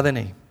not bow the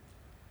knee.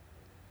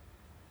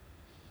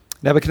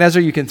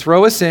 Nebuchadnezzar, you can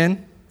throw us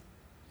in,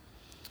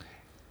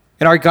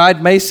 and our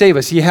God may save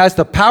us. He has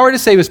the power to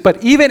save us,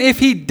 but even if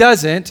he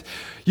doesn't,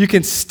 you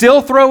can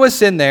still throw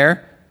us in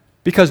there,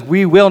 because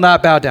we will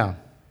not bow down.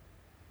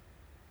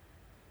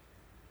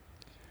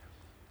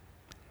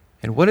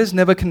 And what does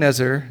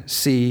Nebuchadnezzar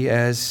see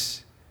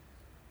as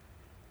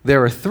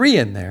there are 3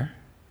 in there?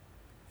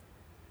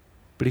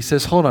 But he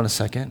says, hold on a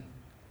second.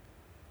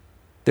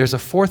 There's a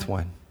 4th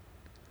one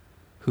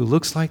who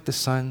looks like the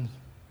Son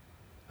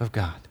of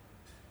God.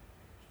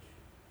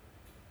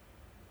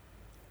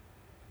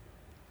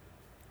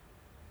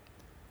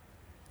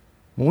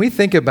 When we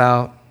think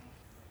about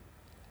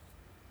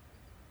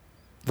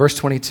verse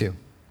 22,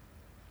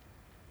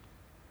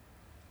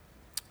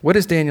 what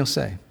does Daniel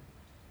say?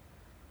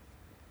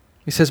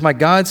 He says, my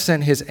God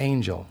sent his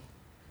angel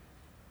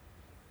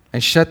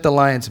and shut the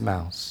lions'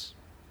 mouths,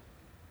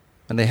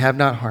 and they have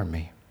not harmed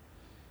me,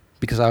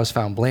 because I was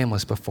found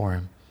blameless before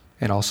him,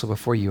 and also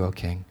before you, O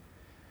king.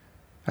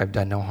 I have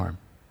done no harm.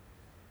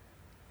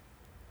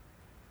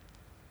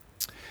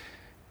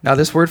 Now,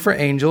 this word for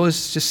angel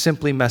is just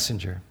simply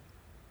messenger.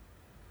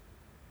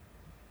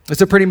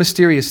 It's a pretty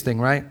mysterious thing,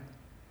 right?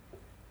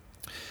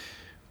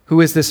 Who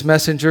is this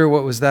messenger?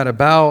 What was that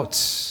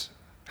about?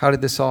 How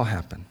did this all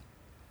happen?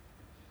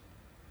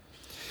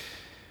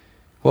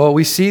 Well,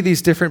 we see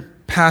these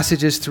different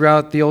passages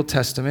throughout the Old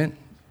Testament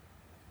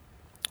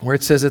where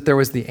it says that there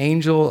was the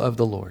angel of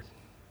the Lord,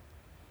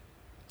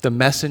 the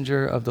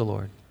messenger of the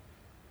Lord.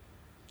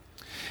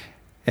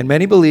 And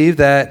many believe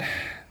that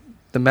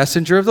the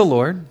messenger of the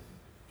Lord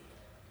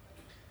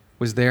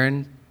was there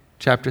in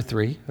chapter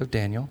 3 of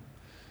Daniel,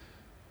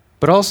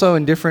 but also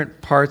in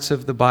different parts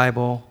of the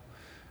Bible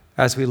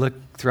as we look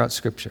throughout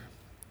Scripture.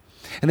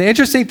 And the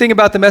interesting thing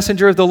about the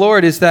messenger of the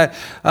Lord is that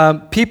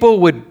people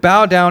would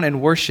bow down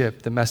and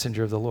worship the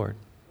messenger of the Lord.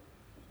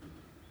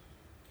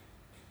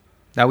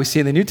 Now we see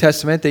in the New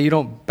Testament that you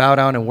don't bow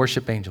down and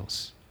worship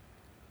angels.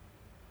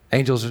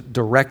 Angels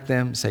direct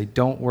them, say,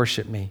 don't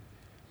worship me,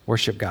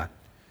 worship God.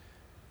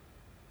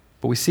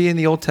 But we see in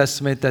the Old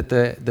Testament that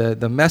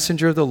the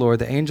messenger of the Lord,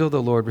 the angel of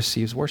the Lord,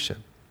 receives worship.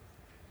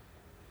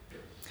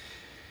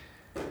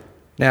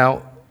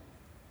 Now,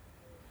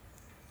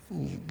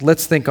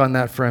 let's think on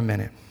that for a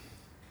minute.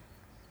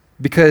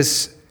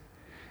 Because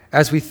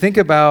as we think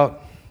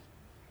about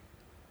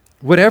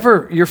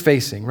whatever you're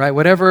facing, right,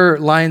 whatever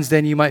lion's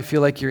den you might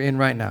feel like you're in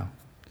right now,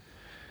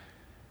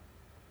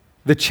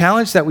 the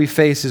challenge that we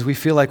face is we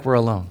feel like we're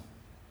alone.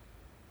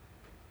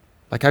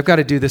 Like, I've got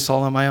to do this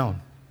all on my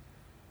own.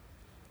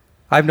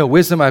 I have no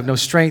wisdom, I have no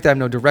strength, I have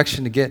no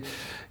direction to get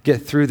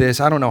through this.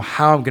 I don't know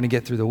how I'm going to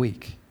get through the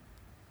week.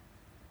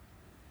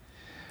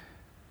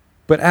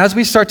 But as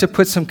we start to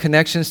put some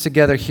connections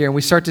together here, and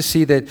we start to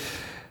see that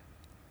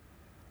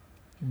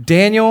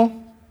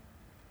Daniel,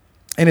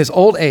 in his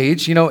old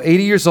age,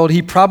 80 years old,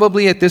 he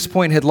probably at this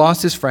point had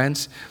lost his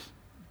friends.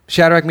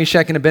 Shadrach,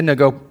 Meshach, and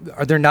Abednego,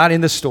 they're not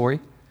in the story.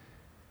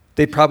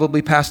 They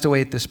probably passed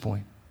away at this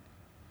point.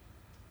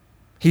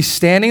 He's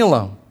standing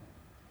alone.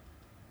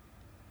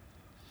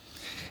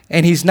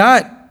 And he's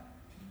not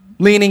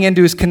leaning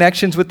into his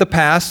connections with the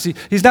past.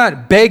 He's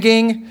not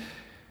begging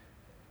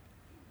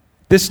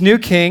this new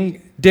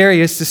king,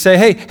 Darius, to say,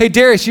 hey,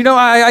 Darius,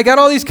 I got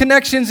all these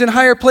connections in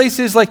higher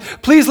places. Like,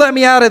 please let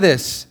me out of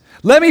this.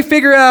 Let me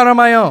figure it out on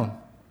my own.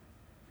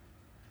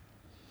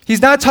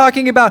 He's not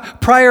talking about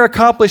prior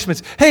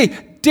accomplishments.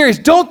 Hey, Darius,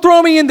 don't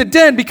throw me in the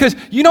den because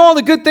you know all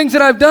the good things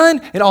that I've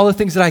done and all the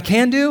things that I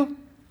can do.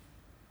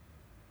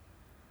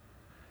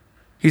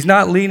 He's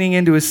not leaning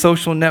into his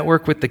social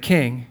network with the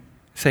king.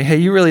 Say, hey,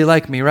 you really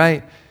like me,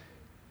 right?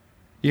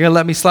 You're going to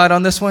let me slide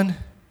on this one?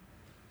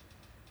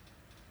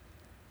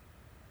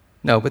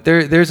 No, but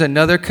there's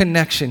another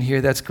connection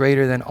here that's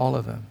greater than all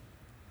of them.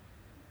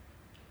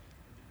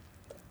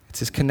 It's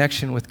his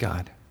connection with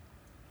God.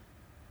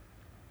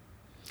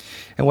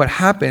 And what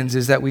happens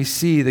is that we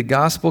see the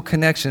gospel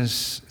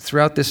connections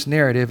throughout this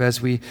narrative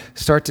as we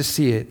start to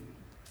see it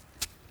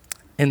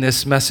in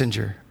this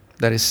messenger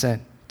that is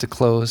sent to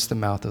close the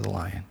mouth of the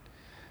lion.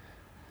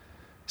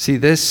 See,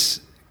 the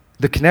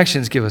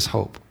connections give us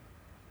hope.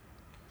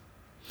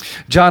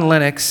 John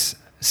Lennox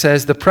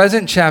says, the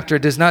present chapter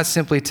does not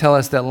simply tell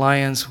us that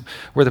lions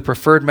were the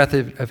preferred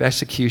method of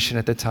execution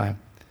at the time.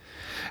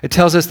 It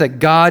tells us that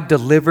God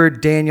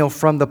delivered Daniel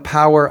from the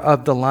power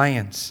of the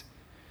lions.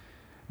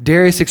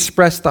 Darius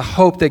expressed the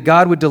hope that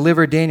God would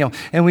deliver Daniel.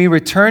 And when he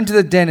returned to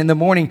the den in the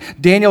morning,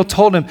 Daniel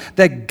told him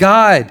that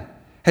God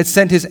had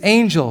sent his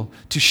angel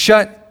to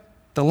shut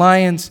the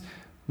lions'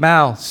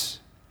 mouths.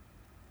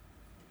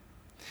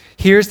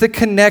 Here's the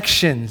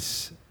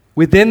connections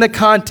within the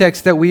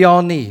context that we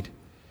all need.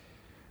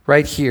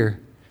 Right here,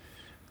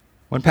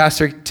 when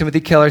Pastor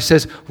Timothy Keller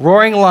says,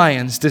 roaring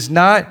lions does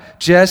not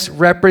just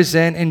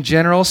represent in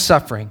general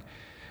suffering,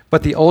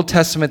 but the Old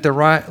Testament, the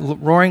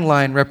roaring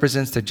lion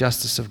represents the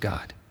justice of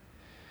God.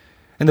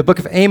 In the book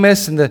of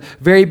Amos, in the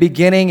very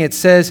beginning, it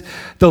says,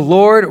 the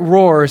Lord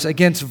roars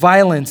against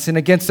violence and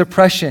against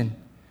oppression.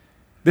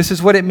 This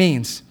is what it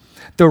means.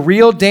 The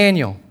real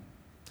Daniel,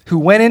 who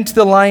went into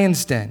the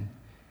lion's den,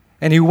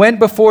 and he went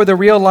before the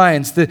real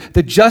lions,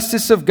 the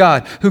justice of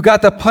God, who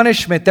got the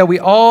punishment that we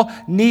all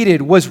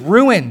needed, was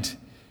ruined.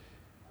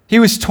 He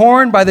was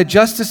torn by the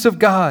justice of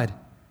God.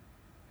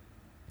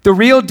 The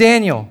real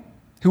Daniel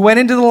who went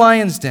into the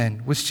lion's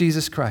den was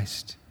Jesus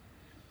Christ,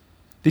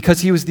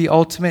 because he was the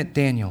ultimate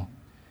Daniel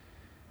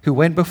who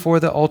went before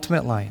the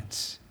ultimate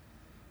lions.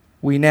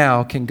 We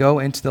now can go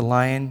into the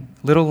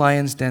little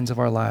lion's dens of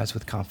our lives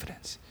with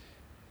confidence.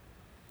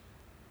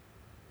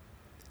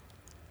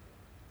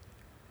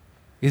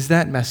 Is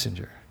that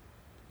messenger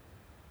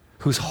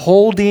who's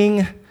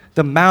holding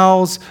the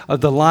mouths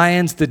of the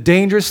lions, the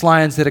dangerous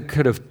lions that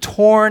could have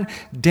torn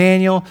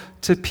Daniel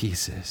to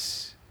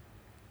pieces?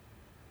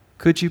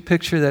 Could you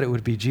picture that it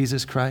would be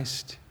Jesus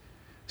Christ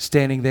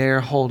standing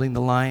there holding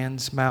the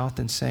lion's mouth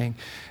and saying,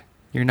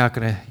 you're not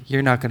gonna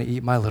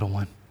eat my little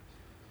one?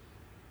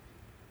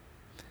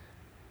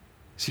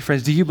 See,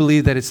 friends, do you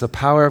believe that it's the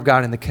power of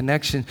God and the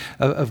connection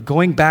of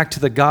going back to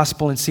the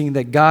gospel and seeing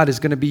that God is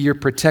going to be your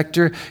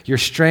protector, your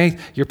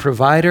strength, your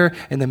provider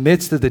in the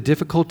midst of the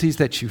difficulties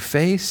that you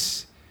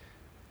face?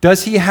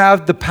 Does he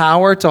have the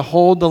power to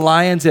hold the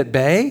lions at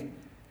bay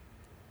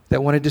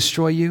that want to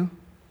destroy you?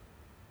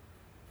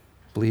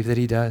 Believe that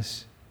he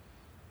does.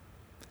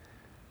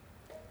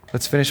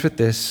 Let's finish with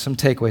this, some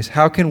takeaways.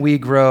 How can we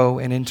grow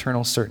in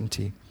internal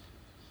certainty?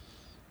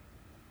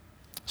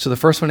 So the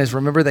first one is,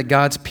 remember that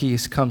God's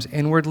peace comes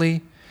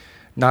inwardly,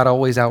 not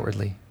always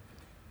outwardly.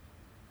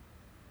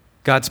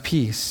 God's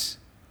peace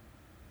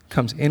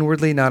comes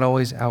inwardly, not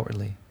always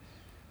outwardly.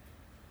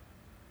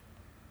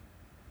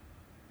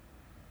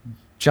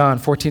 John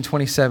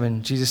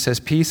 14:27, Jesus says,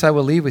 peace I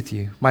will leave with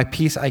you. My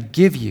peace I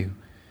give you.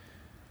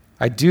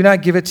 I do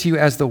not give it to you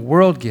as the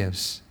world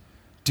gives.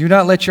 Do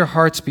not let your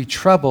hearts be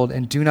troubled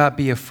and do not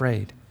be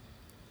afraid.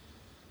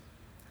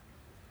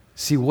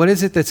 See, what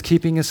is it that's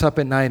keeping us up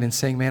at night and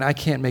saying, man, I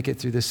can't make it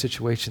through this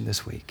situation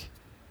this week?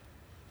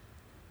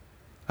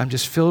 I'm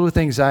just filled with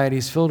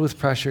anxieties, filled with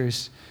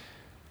pressures.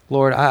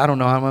 Lord, I don't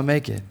know how I'm going to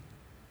make it.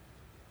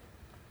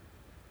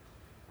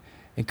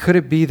 And could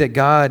it be that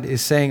God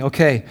is saying,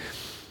 okay,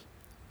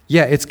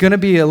 yeah, it's going to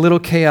be a little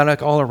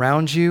chaotic all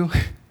around you.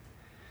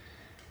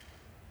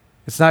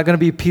 It's not going to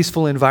be a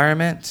peaceful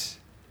environment,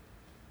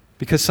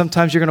 because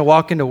sometimes you're going to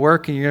walk into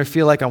work and you're going to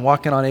feel like I'm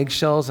walking on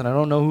eggshells and I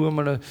don't know who I'm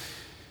going to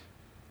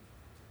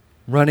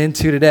run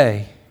into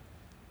today.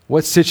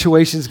 What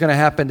situation is going to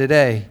happen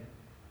today?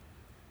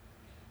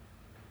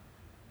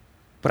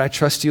 But I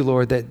trust you,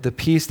 Lord, that the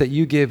peace that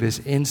you give is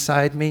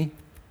inside me,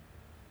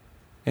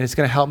 and it's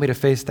going to help me to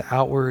face the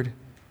outward,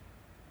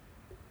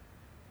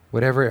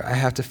 whatever I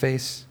have to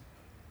face.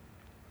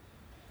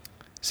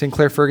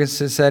 Sinclair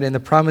Ferguson said, in the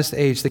promised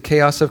age, the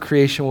chaos of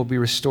creation will be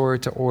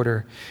restored to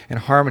order and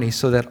harmony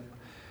so that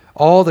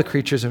all the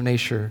creatures of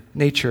nature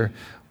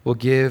will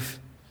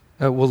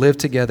live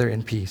together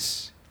in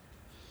peace.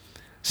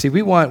 See,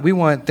 we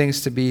want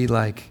things to be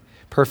like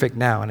perfect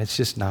now, and it's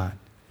just not.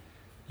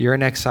 You're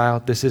in exile.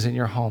 This isn't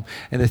your home.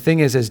 And the thing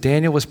is, as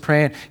Daniel was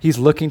praying, he's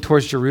looking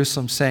towards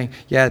Jerusalem saying,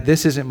 yeah,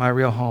 this isn't my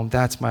real home.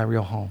 That's my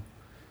real home.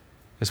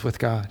 It's with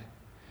God.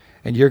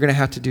 And you're going to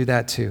have to do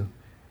that too.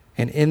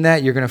 And in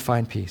that, you're going to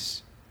find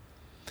peace.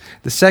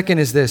 The second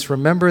is this: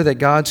 remember that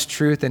God's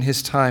truth and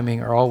his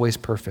timing are always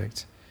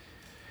perfect.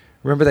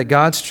 Remember that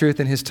God's truth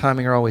and his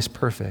timing are always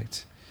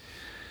perfect.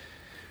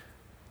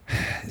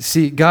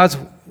 See, God's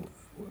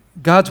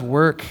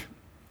work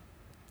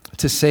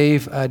to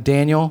save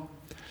Daniel,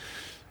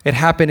 it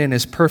happened in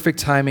his perfect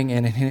timing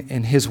and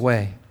in his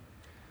way.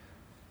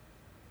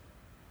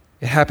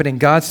 It happened in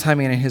God's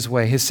timing and in his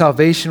way. His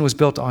salvation was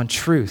built on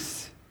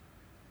truth.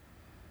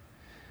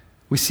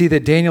 We see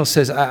that Daniel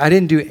says, I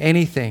didn't do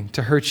anything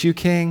to hurt you,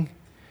 king,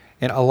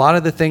 and a lot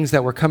of the things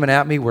that were coming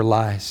at me were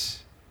lies.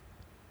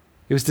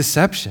 It was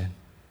deception.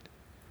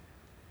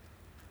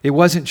 It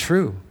wasn't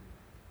true.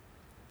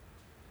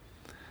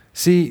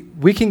 See,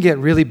 we can get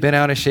really bent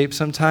out of shape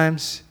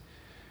sometimes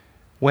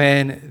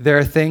when there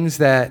are things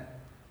that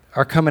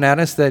are coming at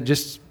us that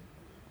just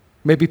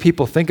maybe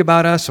people think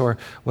about us or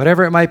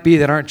whatever it might be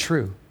that aren't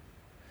true.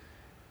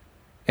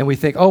 And we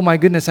think, oh my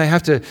goodness, I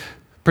have to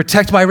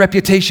protect my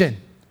reputation.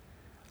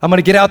 I'm going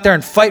to get out there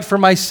and fight for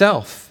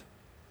myself.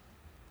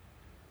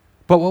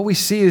 But what we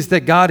see is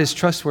that God is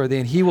trustworthy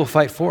and he will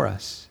fight for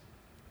us.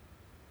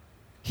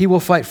 He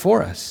will fight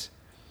for us.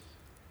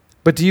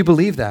 But do you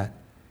believe that?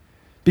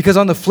 Because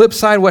on the flip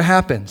side, what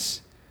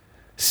happens?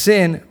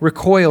 Sin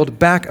recoiled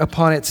back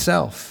upon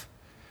itself.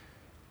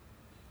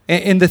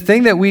 And the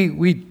thing that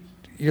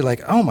you're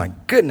like, oh my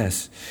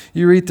goodness.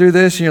 You read through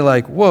this and you're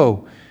like,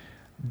 whoa,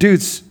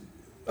 dudes.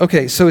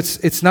 Okay, so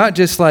it's not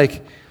just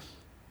like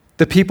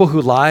the people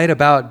who lied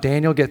about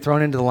Daniel get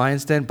thrown into the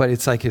lion's den, but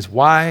it's like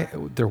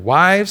their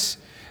wives,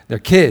 their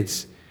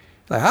kids.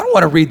 Like, I don't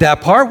want to read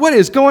that part. What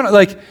is going on?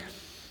 Like,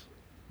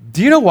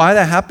 do you know why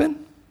that happened?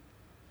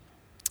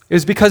 It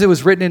was because it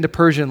was written into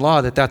Persian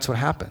law that that's what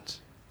happens.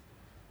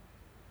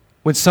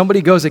 When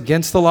somebody goes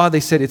against the law, they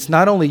said it's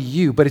not only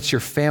you, but it's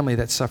your family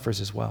that suffers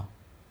as well.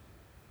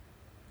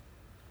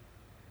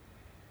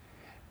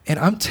 And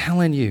I'm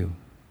telling you,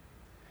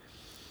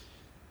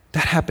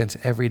 that happens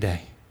every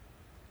day.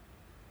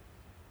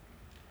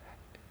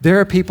 There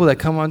are people that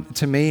come on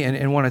to me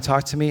and want to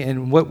talk to me,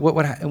 and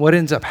what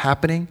ends up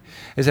happening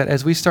is that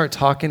as we start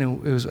talking,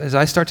 and as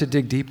I start to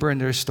dig deeper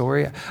into their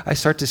story, I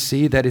start to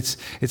see that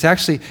it's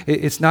actually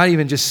not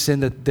even just sin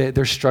that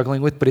they're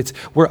struggling with, but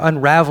we're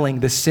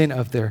unraveling the sin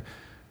of their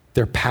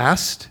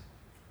past,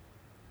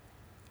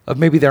 of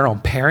maybe their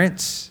own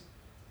parents,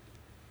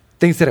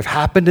 things that have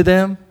happened to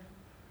them.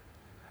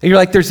 And you're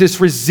like, there's this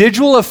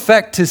residual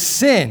effect to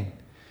sin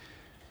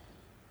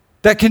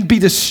that can be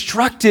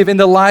destructive in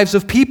the lives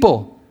of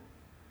people.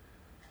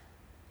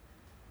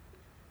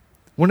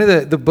 One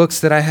of the books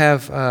that I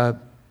have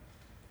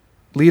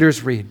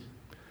leaders read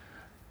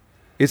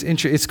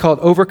it's called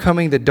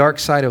Overcoming the Dark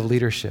Side of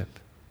Leadership.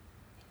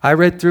 I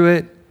read through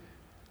it.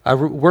 I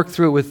worked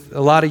through it with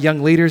a lot of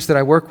young leaders that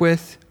I work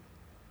with.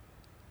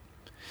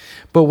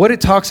 But what it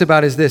talks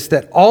about is this,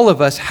 that all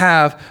of us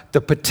have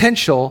the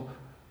potential,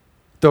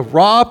 the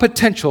raw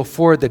potential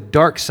for the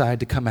dark side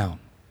to come out.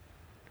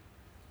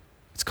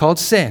 It's called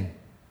sin.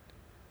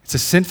 It's a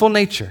sinful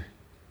nature.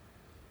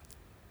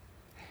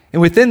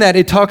 And within that,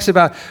 it talks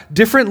about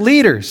different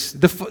leaders.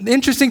 The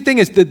interesting thing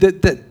is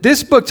that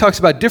this book talks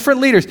about different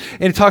leaders,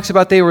 and it talks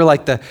about they were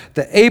like the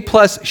A+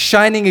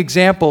 shining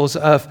examples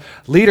of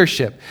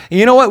leadership. And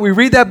you know what? We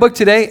read that book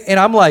today, and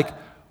I'm like,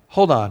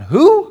 hold on,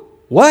 who?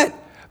 What?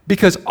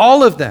 Because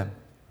all of them,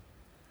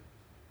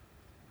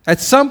 at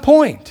some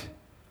point,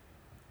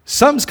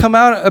 something's come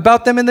out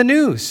about them in the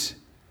news.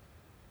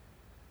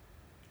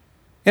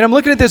 And I'm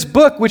looking at this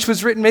book, which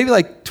was written maybe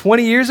like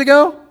 20 years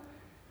ago.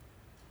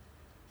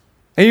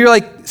 And you're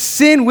like,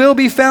 sin will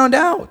be found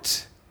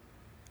out.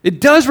 It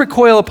does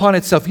recoil upon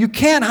itself. You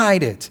can't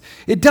hide it.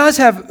 It does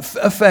have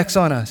effects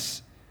on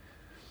us.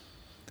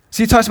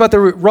 So he talks about the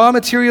raw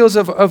materials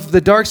of the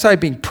dark side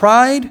being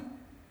pride,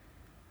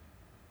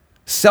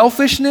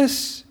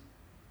 selfishness,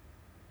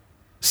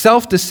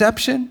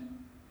 self-deception,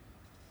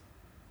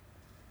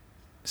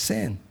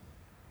 sin.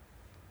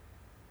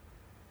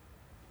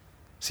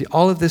 See,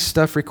 all of this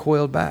stuff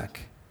recoiled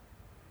back.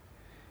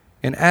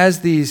 And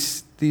as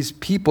these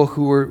people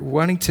who were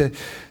wanting to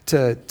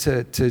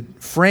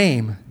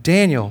frame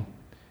Daniel,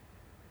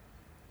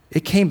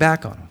 it came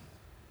back on them.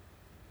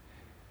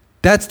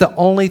 That's the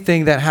only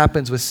thing that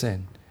happens with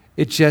sin.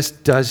 It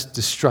just does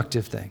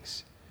destructive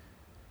things.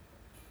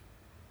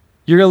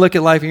 You're going to look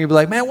at life and you'll be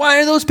like, man,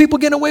 why are those people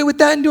getting away with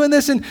that and doing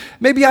this? And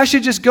maybe I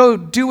should just go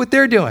do what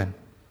they're doing.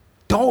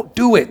 Don't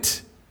do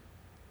it.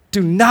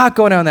 Do not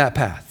go down that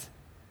path.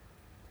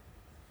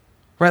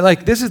 Right?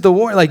 Like, this is the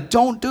war. Like,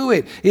 don't do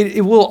it.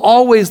 It will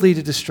always lead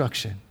to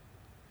destruction.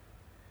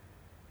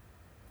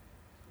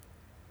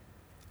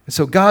 And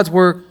so God's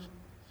work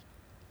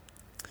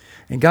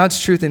and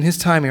God's truth and his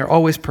timing are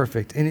always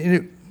perfect.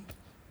 And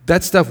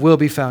that stuff will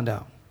be found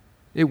out.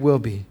 It will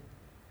be.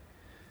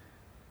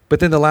 But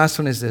then the last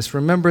one is this.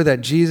 Remember that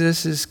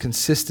Jesus'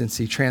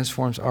 consistency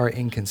transforms our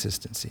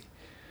inconsistency.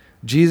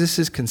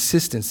 Jesus'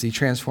 consistency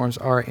transforms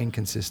our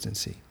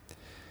inconsistency.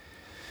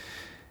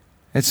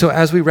 And so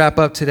as we wrap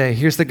up today,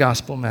 here's the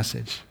gospel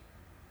message.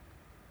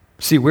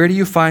 See, where do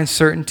you find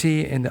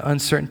certainty in the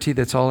uncertainty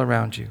that's all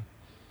around you?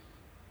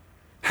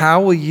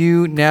 How will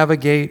you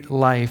navigate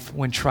life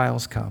when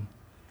trials come?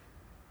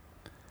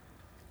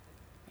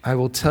 I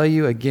will tell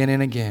you again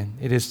and again,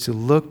 it is to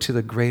look to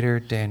the greater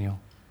Daniel.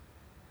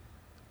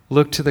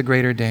 Look to the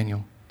greater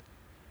Daniel.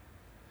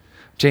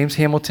 James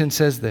Hamilton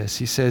says this.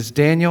 He says,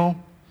 Daniel,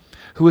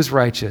 who is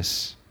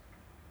righteous,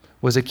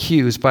 was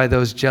accused by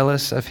those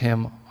jealous of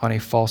him on a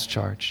false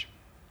charge.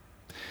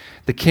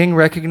 The king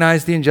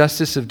recognized the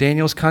injustice of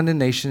Daniel's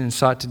condemnation and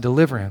sought to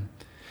deliver him.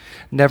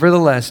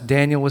 Nevertheless,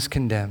 Daniel was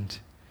condemned,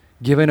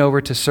 given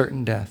over to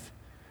certain death,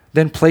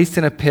 then placed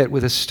in a pit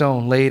with a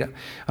stone laid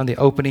on the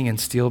opening and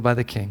sealed by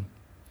the king.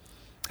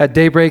 At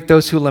daybreak,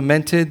 those who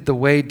lamented the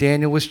way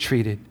Daniel was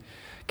treated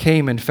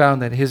came and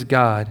found that his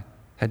God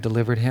had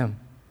delivered him.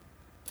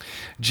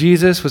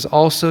 Jesus was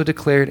also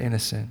declared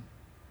innocent,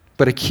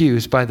 but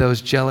accused by those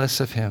jealous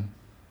of him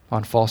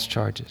on false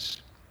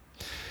charges.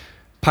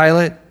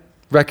 Pilate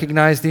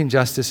recognized the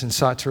injustice and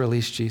sought to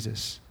release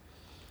Jesus.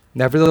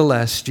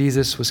 Nevertheless,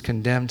 Jesus was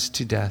condemned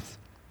to death.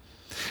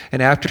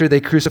 And after they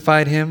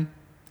crucified him,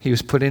 he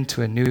was put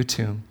into a new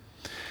tomb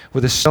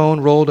with a stone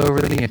rolled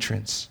over the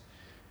entrance,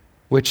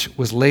 which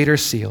was later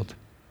sealed.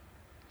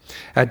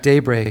 At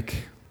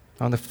daybreak,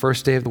 on the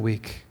first day of the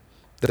week,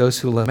 those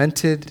who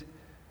lamented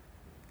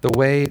the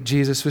way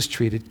Jesus was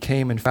treated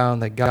came and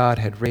found that God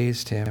had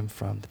raised him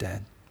from the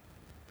dead.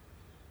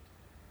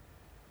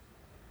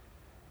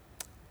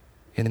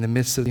 And in the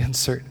midst of the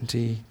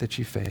uncertainty that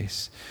you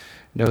face,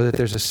 know that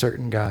there's a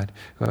certain God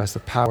who has the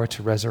power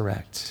to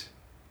resurrect.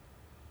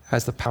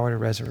 Has the power to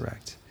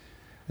resurrect.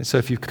 And so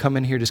if you come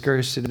in here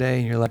discouraged today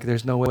and you're like,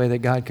 there's no way that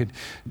God could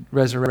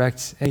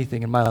resurrect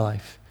anything in my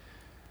life.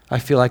 I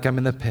feel like I'm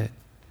in the pit.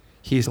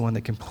 He's the one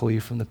that can pull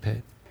you from the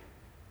pit.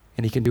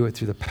 And he can do it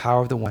through the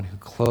power of the one who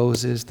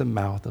closes the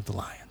mouth of the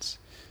lions.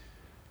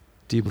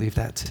 Do you believe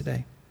that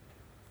today?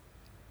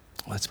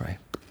 Let's pray.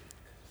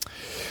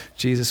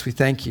 Jesus, we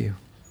thank you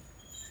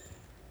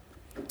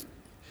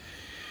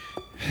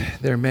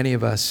There are many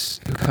of us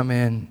who come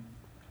in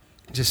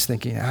just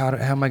thinking, how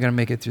am I going to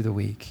make it through the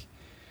week?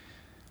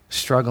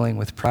 Struggling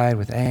with pride,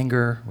 with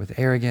anger, with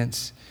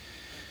arrogance.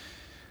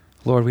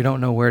 Lord, we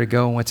don't know where to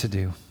go and what to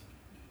do.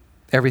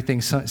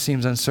 Everything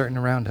seems uncertain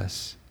around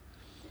us.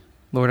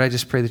 Lord, I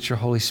just pray that your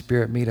Holy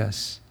Spirit meet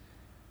us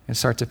and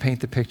start to paint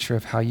the picture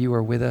of how you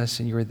are with us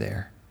and you are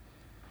there,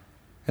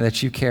 and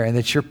that you care, and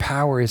that your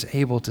power is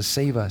able to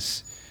save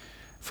us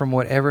from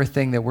whatever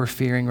thing that we're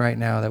fearing right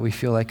now that we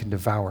feel like can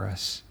devour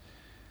us.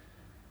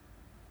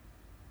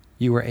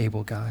 You are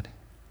able, God.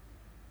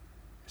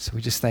 So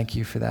we just thank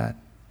you for that.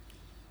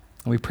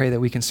 And we pray that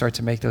we can start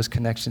to make those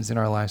connections in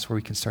our lives where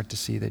we can start to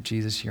see that,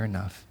 Jesus, you're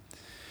enough.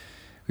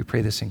 We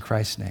pray this in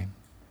Christ's name.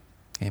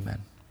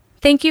 Amen.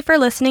 Thank you for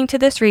listening to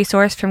this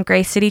resource from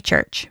Grace City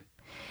Church.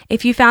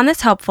 If you found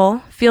this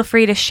helpful, feel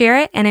free to share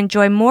it and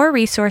enjoy more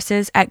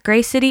resources at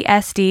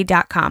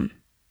gracecitysd.com.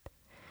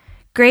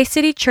 Grace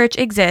City Church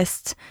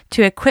exists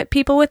to equip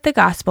people with the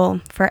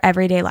gospel for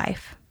everyday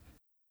life.